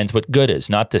defines what good is?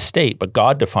 Not the state, but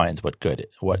God defines what's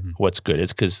good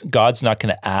is, because God's not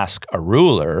going to ask a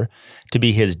ruler to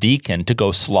be his deacon to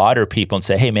go slaughter people and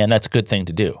say, hey, man, that's a good thing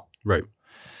to do. Right.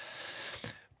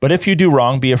 But if you do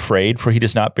wrong, be afraid, for he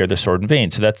does not bear the sword in vain.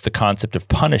 So that's the concept of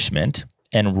punishment.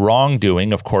 And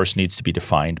wrongdoing, of course, needs to be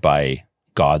defined by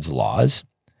God's laws.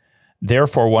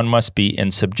 Therefore, one must be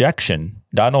in subjection,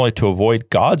 not only to avoid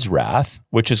God's wrath,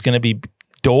 which is going to be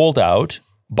doled out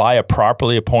by a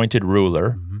properly appointed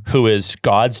ruler who is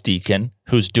God's deacon,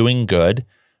 who's doing good,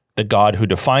 the God who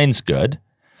defines good,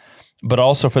 but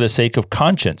also for the sake of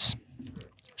conscience.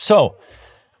 So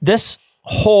this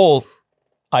whole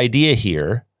idea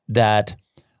here that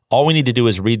all we need to do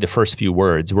is read the first few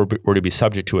words, we're to be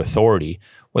subject to authority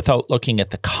without looking at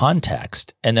the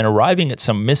context and then arriving at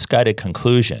some misguided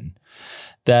conclusion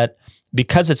that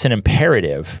because it's an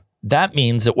imperative, that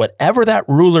means that whatever that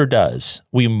ruler does,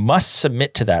 we must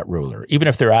submit to that ruler, even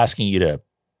if they're asking you to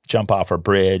jump off a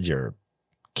bridge or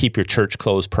keep your church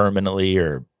closed permanently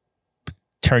or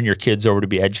turn your kids over to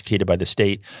be educated by the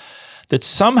state, that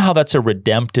somehow that's a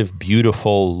redemptive,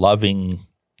 beautiful, loving,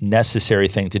 necessary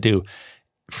thing to do.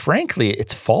 Frankly,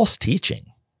 it's false teaching.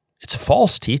 It's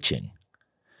false teaching.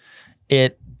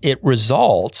 It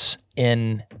results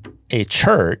in a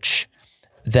church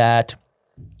that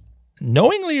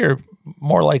knowingly or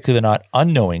more likely than not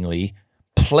unknowingly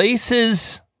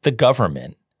places the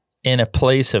government in a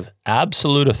place of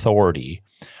absolute authority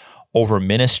over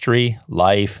ministry,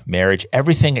 life, marriage,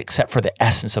 everything except for the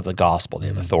essence of the gospel they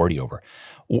have authority over.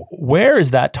 Where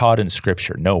is that taught in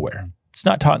Scripture? Nowhere. It's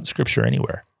not taught in Scripture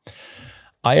anywhere.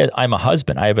 I'm a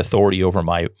husband. I have authority over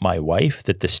my wife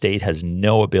that the state has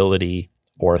no ability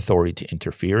or authority to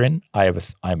interfere in.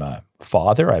 I'm a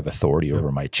father. I have authority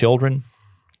over my children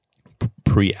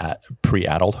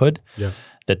pre-adulthood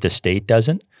that the state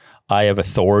doesn't. I have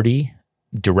authority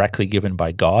directly given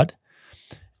by God.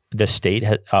 The state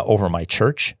over my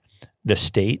church. The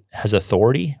state has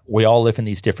authority. We all live in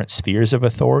these different spheres of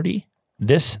authority.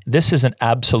 This is an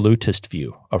absolutist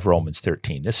view of Romans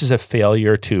 13. This is a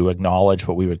failure to acknowledge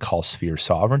what we would call sphere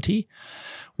sovereignty,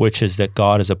 which is that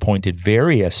God has appointed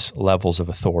various levels of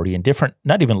authority in different,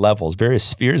 not even levels, various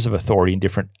spheres of authority in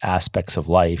different aspects of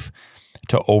life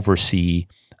to oversee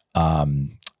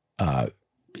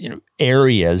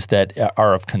areas that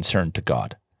are of concern to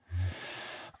God.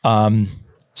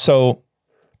 So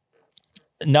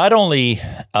not only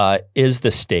is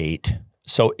the state,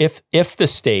 so if the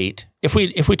state, if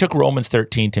we took Romans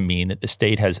 13 to mean that the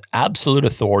state has absolute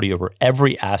authority over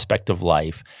every aspect of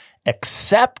life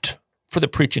except for the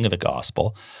preaching of the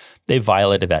gospel, they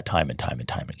violated that time and time and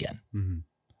time again. Mm-hmm.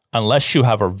 Unless you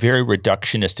have a very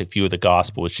reductionistic view of the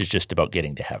gospel, which is just about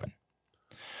getting to heaven.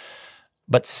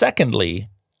 But secondly,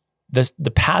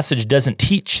 the passage doesn't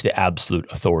teach the absolute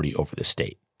authority over the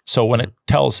state. So when it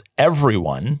tells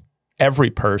everyone, every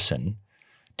person,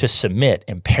 to submit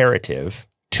imperative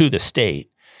to the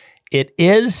state, it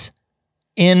is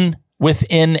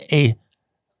within a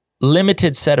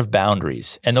limited set of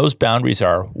boundaries. And those boundaries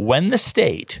are when the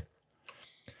state,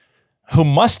 who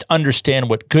must understand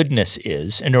what goodness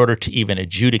is in order to even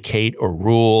adjudicate or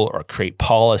rule or create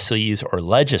policies or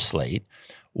legislate,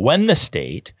 when the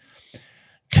state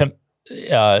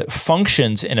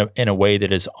functions in a way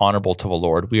that is honorable to the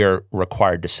Lord, we are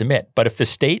required to submit. But if the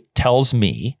state tells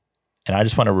me, and I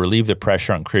just want to relieve the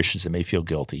pressure on Christians that may feel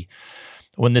guilty,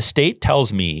 when the state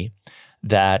tells me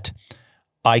that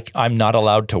I'm not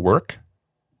allowed to work,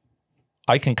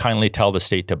 I can kindly tell the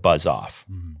state to buzz off.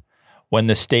 Mm-hmm. When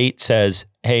the state says,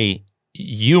 hey,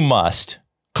 you must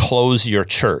close your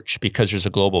church because there's a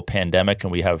global pandemic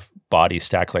and we have bodies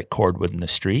stacked like cordwood in the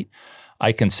street,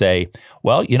 I can say,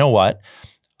 well, you know what?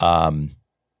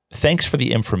 Thanks for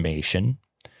the information.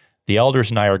 The elders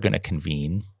and I are going to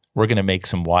convene. We're going to make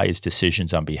some wise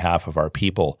decisions on behalf of our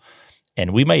people.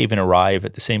 And we might even arrive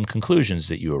at the same conclusions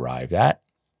that you arrived at.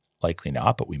 Likely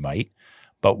not, but we might.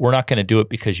 But we're not going to do it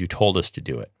because you told us to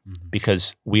do it,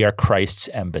 because we are Christ's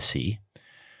embassy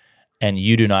and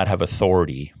you do not have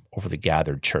authority over the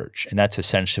gathered church. And that's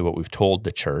essentially what we've told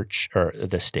the church or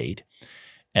the state.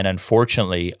 And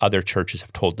unfortunately, other churches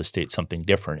have told the state something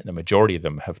different. And the majority of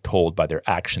them have told by their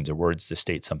actions or words the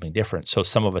state something different. So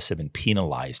some of us have been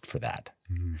penalized for that.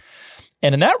 Mm-hmm.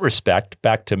 And in that respect,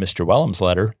 back to Mr. Wellham's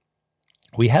letter,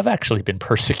 we have actually been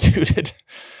persecuted.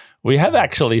 We have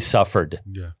actually suffered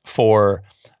for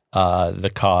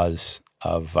the cause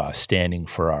of standing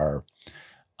for our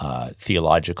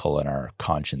theological and our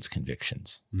conscience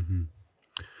convictions. Mm-hmm.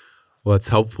 Well, it's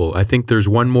helpful. I think there's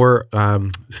one more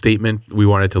statement we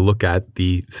wanted to look at,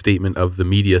 the statement of the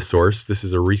media source. This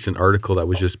is a recent article that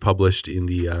was just published in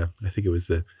the, I think it was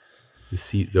the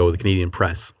Canadian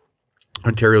Press.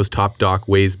 Ontario's top doc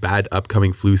weighs bad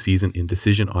upcoming flu season in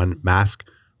decision on mask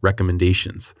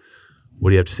recommendations. What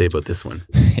do you have to say about this one?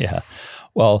 Yeah.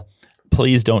 Well,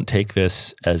 please don't take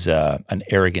this as an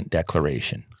arrogant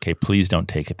declaration. Okay, please don't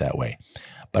take it that way.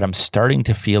 But I'm starting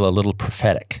to feel a little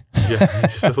prophetic. Yeah,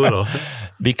 just a little.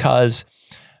 Because,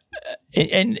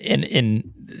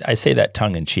 and I say that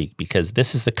tongue in cheek because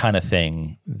this is the kind of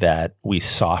thing that we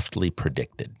softly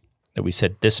predicted. That we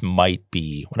said this might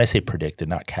be, when I say predicted,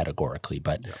 not categorically,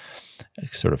 but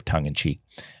sort of tongue in cheek.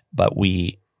 But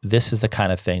this is the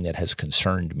kind of thing that has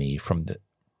concerned me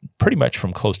pretty much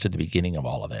from close to the beginning of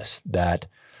all of this, that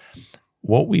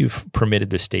what we've permitted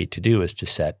the state to do is to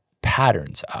set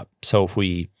patterns up. So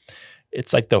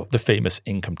it's like the famous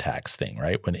income tax thing,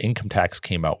 right? When income tax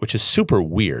came out, which is super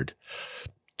weird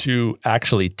to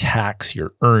actually tax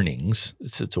your earnings.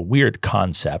 It's a weird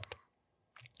concept.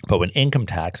 But when income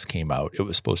tax came out, it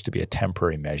was supposed to be a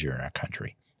temporary measure in our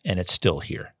country, and it's still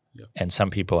here. Yep. And some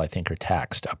people, I think, are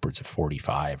taxed upwards of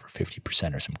 45 or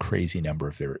 50% or some crazy number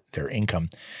of their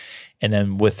income. And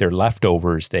then with their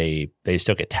leftovers, they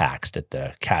still get taxed at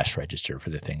the cash register for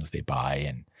the things they buy.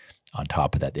 And on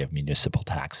top of that, they have municipal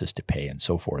taxes to pay and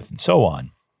so forth and so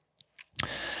on.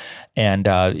 And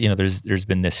there's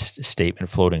been this statement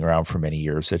floating around for many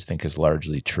years that I think is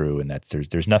largely true, and that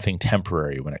there's nothing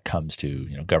temporary when it comes to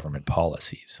government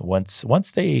policies.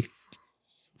 Once they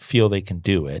feel they can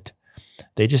do it,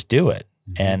 they just do it.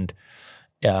 Mm-hmm.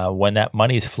 And when that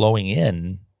money is flowing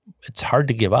in, it's hard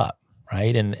to give up,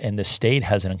 right? And the state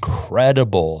has an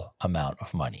incredible amount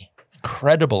of money,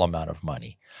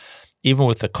 even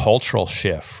with the cultural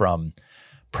shift from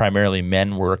primarily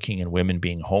men working and women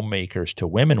being homemakers to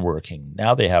women working.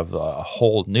 Now they have a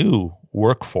whole new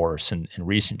workforce in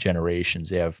recent generations.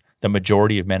 They have the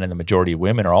majority of men and the majority of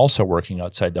women are also working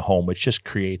outside the home, which just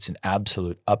creates an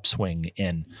absolute upswing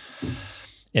in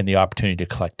the opportunity to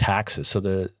collect taxes. So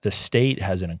the state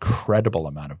has an incredible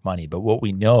amount of money. But what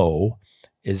we know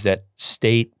is that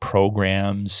state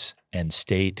programs and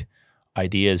state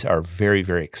ideas are very,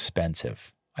 very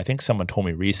expensive. I think someone told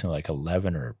me recently like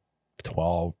 11 or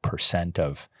 12%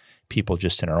 of people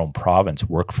just in our own province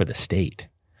work for the state.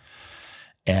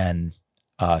 And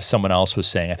someone else was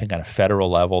saying, I think on a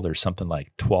federal level, there's something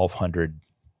like 1,200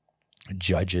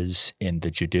 judges in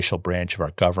the judicial branch of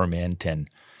our government and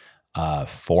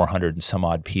 400 and some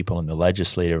odd people in the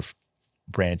legislative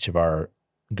branch of our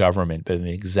government. But in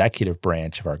the executive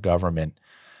branch of our government,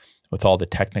 with all the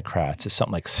technocrats, it's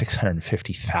something like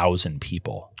 650,000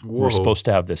 people. Whoa. We're supposed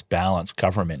to have this balanced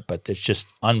government, but it's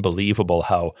just unbelievable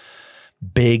how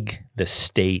big the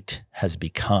state has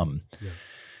become. Yeah.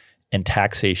 And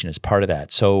taxation is part of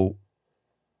that. So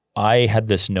I had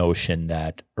this notion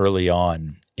that early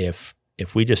on, if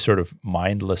we just sort of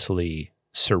mindlessly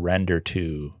surrender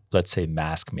to, let's say,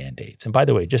 mask mandates. And by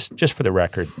the way, just for the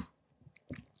record,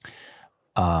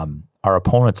 our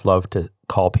opponents love to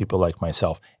call people like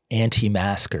myself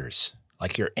anti-maskers,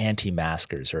 like you're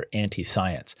anti-maskers or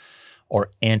anti-science or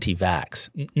anti-vax.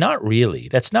 Not really.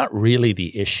 That's not really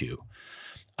the issue.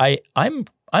 I'm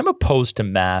opposed to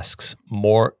masks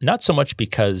more, not so much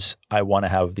because I want to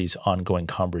have these ongoing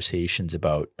conversations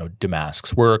about do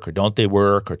masks work or don't they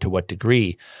work or to what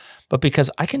degree, but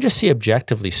because I can just see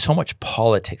objectively so much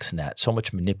politics in that, so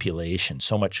much manipulation,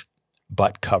 so much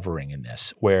butt covering in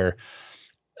this, where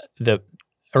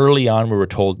early on we were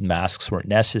told masks weren't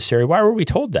necessary. Why were we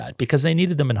told that? Because they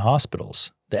needed them in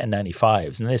hospitals, the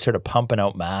N95s, and they started pumping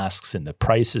out masks and the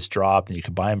prices dropped and you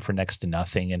could buy them for next to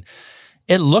nothing. And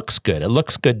it looks good. It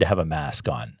looks good to have a mask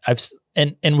on.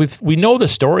 We know the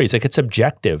stories. Like it's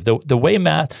objective. The way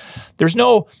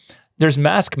there's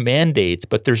mask mandates,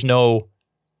 but there's no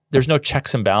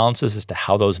checks and balances as to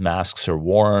how those masks are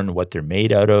worn, what they're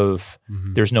made out of.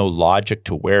 Mm-hmm. There's no logic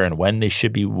to where and when they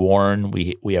should be worn.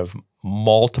 We have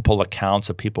multiple accounts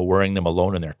of people wearing them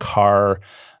alone in their car.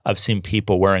 I've seen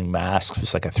people wearing masks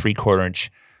with like a 3/4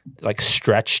 inch, like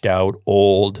stretched out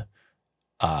old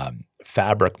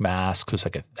fabric masks with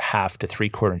like a 1/2 to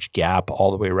 3/4 inch gap all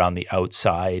the way around the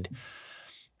outside.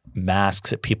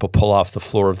 Masks that people pull off the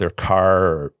floor of their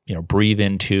car or breathe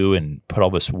into and put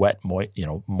all this wet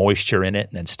moisture in it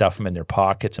and then stuff them in their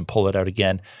pockets and pull it out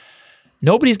again.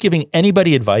 Nobody's giving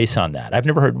anybody advice on that. I've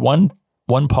never heard one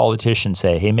politician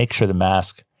say, hey, make sure the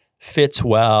mask fits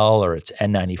well or it's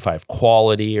N95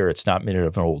 quality or it's not made out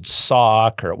of an old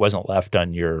sock or it wasn't left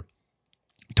on your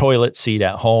toilet seat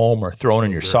at home or thrown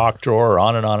in your sock drawer or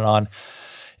on and on and on.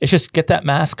 It's just get that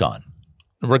mask on.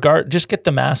 just get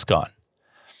the mask on.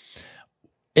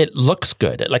 It looks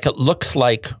good. It looks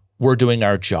like we're doing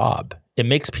our job. It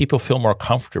makes people feel more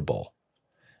comfortable.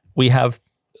 We have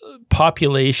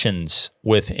populations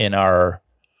within our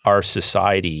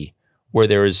society where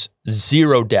there is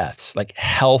 0 deaths, like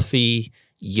healthy,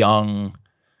 young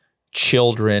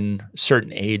children,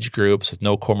 certain age groups with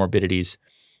no comorbidities.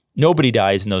 Nobody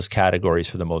dies in those categories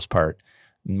for the most part.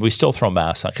 We still throw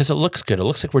masks on because it looks good. It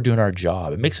looks like we're doing our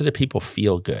job. It makes other people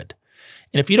feel good.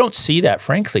 And if you don't see that,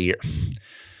 frankly,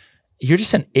 you're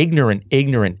just an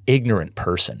ignorant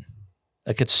person.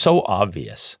 Like, it's so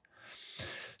obvious.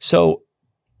 So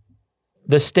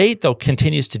the state, though,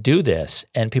 continues to do this,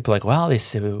 and people are like, well, they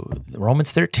say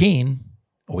Romans 13,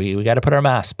 we got to put our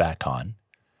masks back on.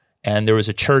 And there was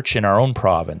a church in our own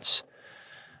province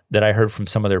that I heard from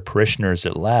some of their parishioners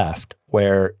that left,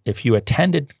 where if you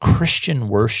attended Christian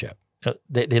worship,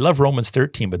 they love Romans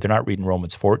 13, but they're not reading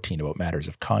Romans 14 about matters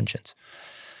of conscience.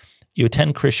 You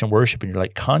attend Christian worship and you're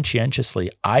like,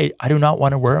 conscientiously, I do not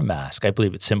want to wear a mask. I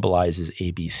believe it symbolizes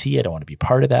ABC. I don't want to be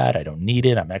part of that. I don't need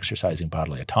it. I'm exercising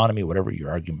bodily autonomy, whatever your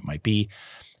argument might be.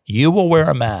 You will wear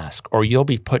a mask or you'll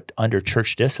be put under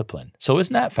church discipline. So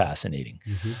isn't that fascinating?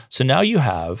 Mm-hmm. So now you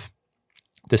have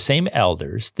the same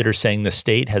elders that are saying the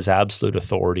state has absolute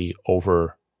authority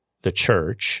over the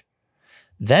church,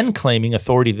 then claiming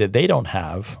authority that they don't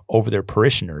have over their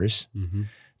parishioners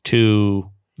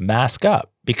to mask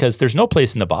up, because there's no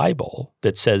place in the Bible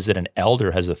that says that an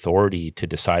elder has authority to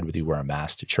decide whether you wear a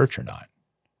mask to church or not.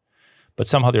 But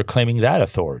somehow they're claiming that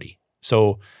authority.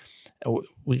 So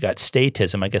we got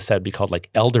statism. I guess that'd be called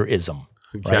like elderism,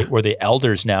 right? Where the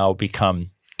elders now become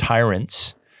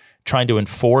tyrants trying to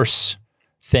enforce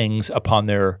things upon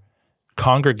their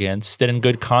congregants that in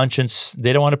good conscience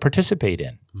they don't want to participate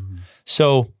in. Mm-hmm.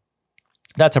 So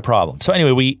that's a problem. So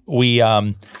anyway,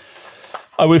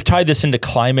 we've tied this into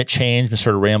climate change. I'm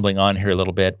sort of rambling on here a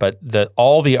little bit, but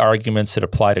all the arguments that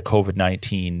apply to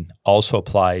COVID-19 also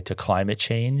apply to climate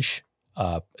change.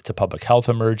 It's a public health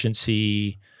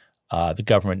emergency. The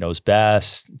government knows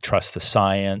best, trust the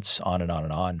science, on and on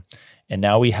and on. And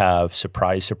now we have,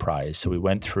 surprise, surprise. So we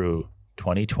went through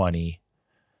 2020,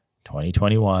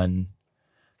 2021,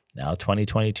 now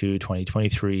 2022,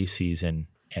 2023 season,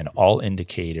 and all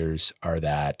indicators are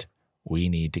that we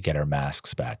need to get our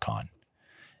masks back on.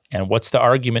 And what's the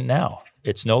argument now?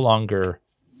 It's no longer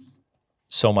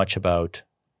so much about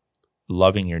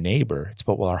loving your neighbor. It's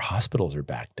about, well, our hospitals are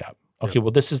backed up. Okay,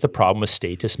 well, this is the problem with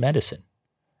statist medicine.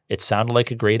 It sounded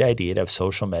like a great idea to have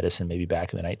social medicine maybe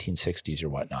back in the 1960s or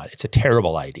whatnot. It's a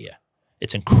terrible idea.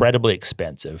 It's incredibly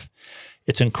expensive.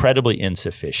 It's incredibly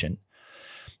insufficient.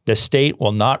 The state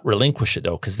will not relinquish it,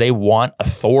 though, because they want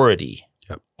authority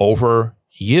over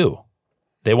you.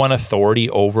 They want authority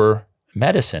over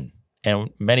medicine.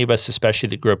 And many of us, especially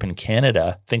that grew up in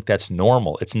Canada, think that's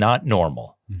normal. It's not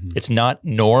normal. Mm-hmm. It's not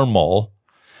normal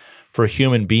for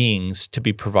human beings to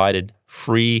be provided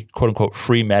free, quote unquote,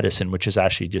 free medicine, which is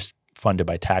actually just funded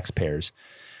by taxpayers,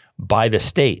 by the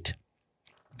state.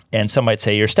 And some might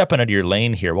say, you're stepping out of your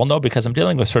lane here. Well, no, because I'm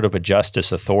dealing with sort of a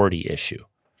justice authority issue.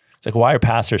 It's like, why are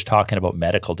pastors talking about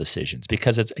medical decisions?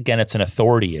 Because it's an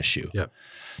authority issue. Yep.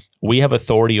 We have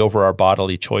authority over our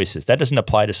bodily choices. That doesn't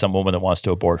apply to some woman that wants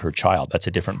to abort her child. That's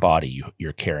a different body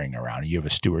you're carrying around. You have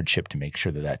a stewardship to make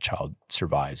sure that that child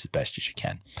survives as best as you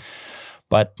can.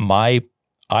 But I'm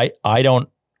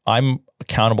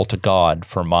accountable to God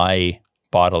for my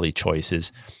bodily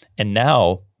choices. And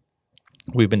now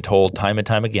we've been told time and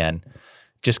time again,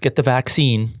 just get the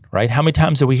vaccine, right? How many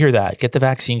times do we hear that? Get the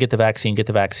vaccine, get the vaccine, get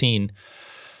the vaccine.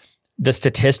 The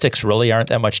statistics really aren't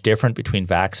that much different between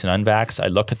vax and unvax. I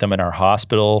look at them in our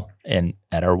hospital, and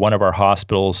at one of our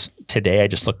hospitals today, I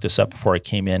just looked this up before I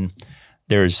came in,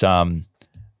 there's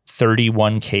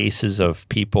 31 cases of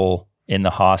people in the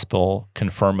hospital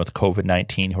confirmed with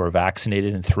COVID-19 who are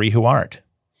vaccinated and 3 who aren't,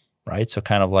 right? So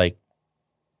kind of like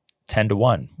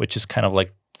 10-1, which is kind of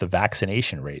like the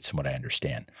vaccination rates from what I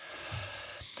understand.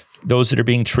 Those that are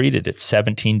being treated, it's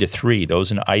 17-3.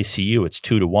 Those in ICU, it's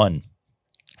 2-1.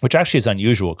 Which actually is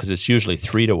unusual because it's usually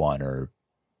 3-1 or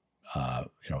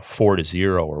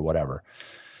 4-0 or whatever.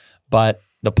 But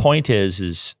the point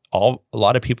is a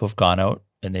lot of people have gone out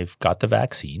and they've got the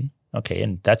vaccine. Okay,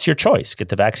 and that's your choice. Get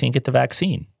the vaccine, get the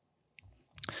vaccine.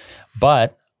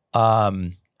 But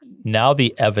now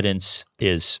the evidence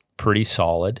is pretty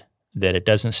solid that it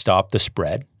doesn't stop the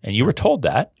spread. And you were told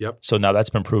that. Yep. So now that's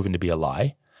been proven to be a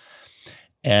lie.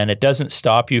 And it doesn't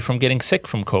stop you from getting sick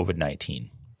from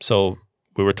COVID-19. So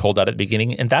we were told that at the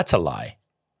beginning, and that's a lie.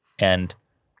 And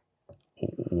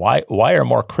why are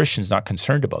more Christians not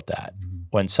concerned about that? Mm-hmm.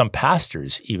 When some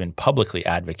pastors even publicly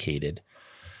advocated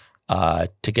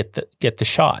to get the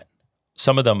shot.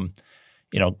 Some of them,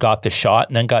 got the shot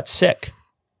and then got sick.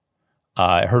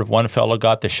 I heard of one fellow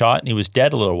got the shot and he was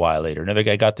dead a little while later. Another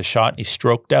guy got the shot and he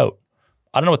stroked out.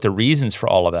 I don't know what the reasons for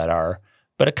all of that are,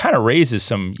 but it kind of raises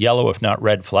some yellow, if not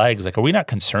red flags. Like, are we not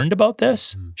concerned about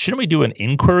this? Shouldn't we do an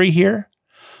inquiry here?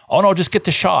 Oh no, just get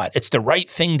the shot. It's the right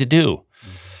thing to do.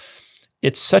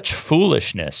 It's such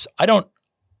foolishness.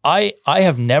 I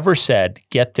have never said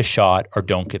get the shot or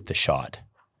don't get the shot.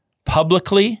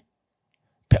 Publicly,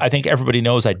 I think everybody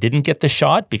knows I didn't get the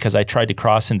shot because I tried to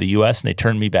cross into the U.S. and they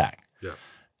turned me back. Yeah.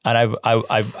 And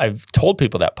I've told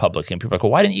people that publicly, and people are like,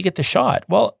 well, why didn't you get the shot?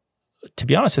 Well, to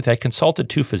be honest with you, I consulted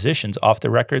 2 physicians off the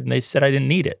record and they said I didn't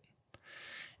need it.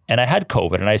 And I had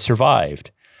COVID and I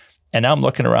survived. And now I'm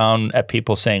looking around at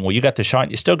people saying, well, you got the shot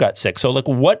and you still got sick. So like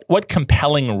what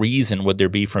compelling reason would there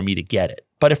be for me to get it?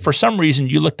 But if for some reason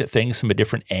you looked at things from a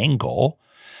different angle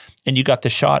and you got the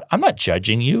shot, I'm not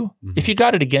judging you. Mm-hmm. If you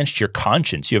got it against your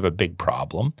conscience, you have a big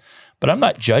problem. But I'm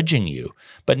not judging you.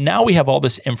 But now we have all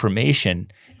this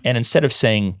information, and instead of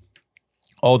saying,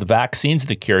 oh, the vaccine's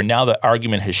the cure, now the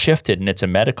argument has shifted and it's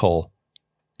an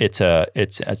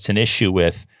issue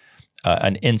with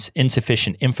an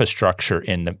insufficient infrastructure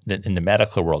in the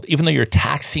medical world, even though you're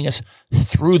taxing us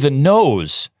through the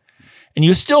nose, and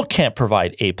you still can't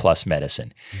provide A+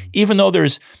 medicine. Even though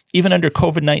even under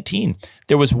COVID-19,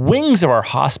 there was wings of our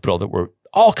hospital that were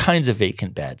all kinds of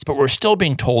vacant beds, but we're still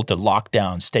being told to lock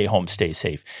down, stay home, stay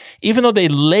safe. Even though they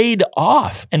laid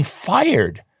off and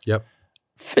fired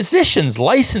physicians,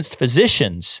 licensed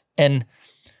physicians, and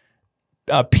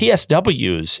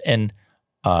PSWs, and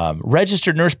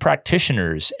registered nurse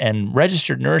practitioners and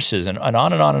registered nurses, and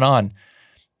on and on and on.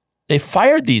 They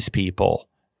fired these people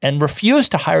and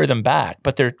refused to hire them back,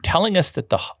 but they're telling us that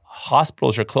the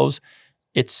hospitals are closed.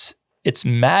 It's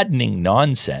maddening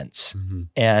nonsense. Mm-hmm.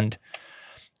 And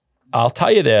I'll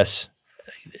tell you this,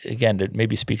 again, to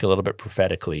maybe speak a little bit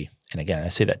prophetically, and again, I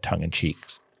say that tongue in cheek,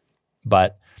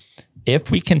 but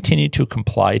if we continue to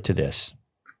comply to this,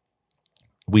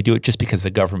 we do it just because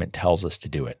the government tells us to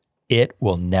do it. It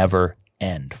will never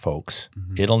end, folks.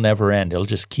 Mm-hmm. It'll never end. It'll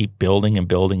just keep building and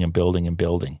building and building and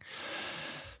building.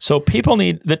 So people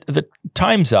need the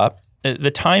time's up.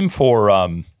 The time for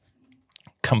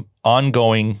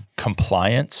ongoing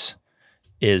compliance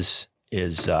is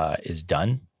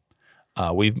done.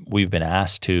 We've been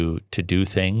asked to do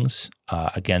things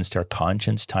against our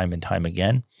conscience time and time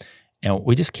again, and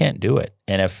we just can't do it.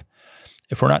 And if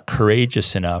we're not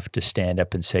courageous enough to stand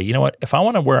up and say, you know what, if I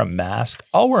want to wear a mask,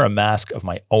 I'll wear a mask of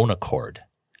my own accord.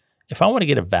 If I want to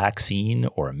get a vaccine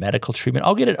or a medical treatment,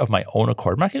 I'll get it of my own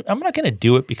accord. I'm not going to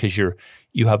do it because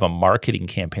you have a marketing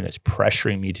campaign that's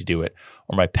pressuring me to do it,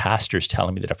 or my pastor's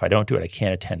telling me that if I don't do it, I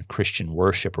can't attend Christian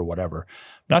worship or whatever.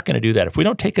 I'm not going to do that. If we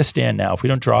don't take a stand now, if we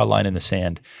don't draw a line in the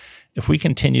sand, if we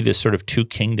continue this sort of 2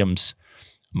 kingdoms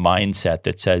mindset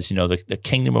that says, the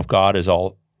kingdom of God is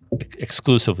all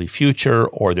exclusively future,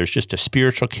 or there's just a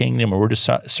spiritual kingdom, or we're just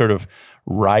sort of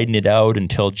riding it out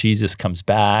until Jesus comes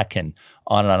back, and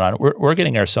on and on. We're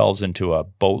getting ourselves into a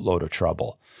boatload of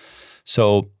trouble.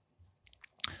 So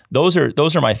those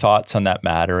are my thoughts on that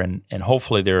matter, and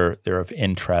hopefully they're of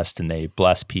interest and they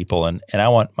bless people. And I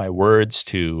want my words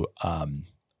to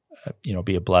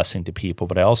be a blessing to people,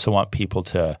 but I also want people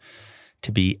to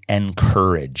be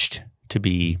encouraged,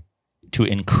 to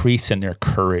increase in their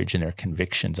courage and their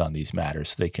convictions on these matters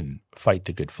so they can fight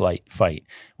the good fight.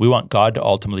 We want God to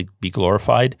ultimately be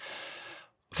glorified.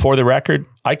 For the record,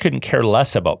 I couldn't care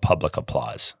less about public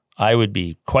applause. I would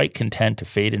be quite content to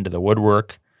fade into the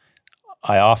woodwork.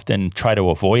 I often try to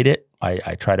avoid it.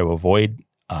 I try to avoid,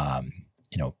 the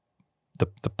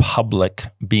public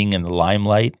being in the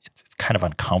limelight. It's kind of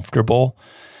uncomfortable.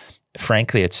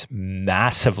 Frankly, it's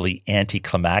massively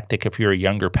anticlimactic if you're a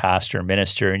younger pastor or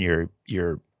minister and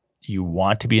you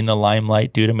want to be in the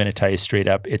limelight. Dude, I'm going to tell you straight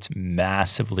up, it's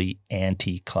massively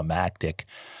anticlimactic.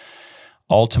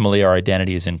 Ultimately, our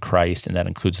identity is in Christ, and that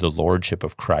includes the lordship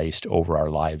of Christ over our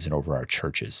lives and over our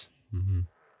churches. Mm-hmm.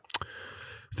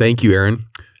 Thank you, Aaron.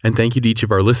 And thank you to each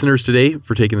of our listeners today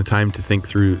for taking the time to think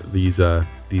through these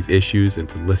issues and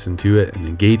to listen to it and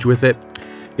engage with it.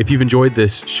 If you've enjoyed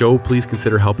this show, please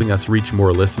consider helping us reach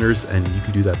more listeners, and you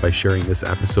can do that by sharing this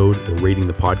episode or rating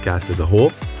the podcast as a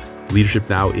whole. Leadership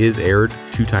Now is aired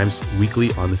 2 times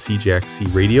weekly on the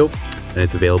CJXC radio, and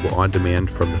it's available on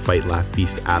demand from the Fight, Laugh,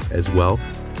 Feast app, as well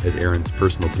as Aaron's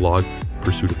personal blog,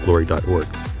 pursuitofglory.org.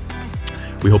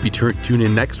 We hope you tune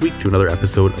in next week to another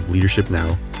episode of Leadership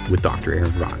Now with Dr.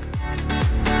 Aaron Rock.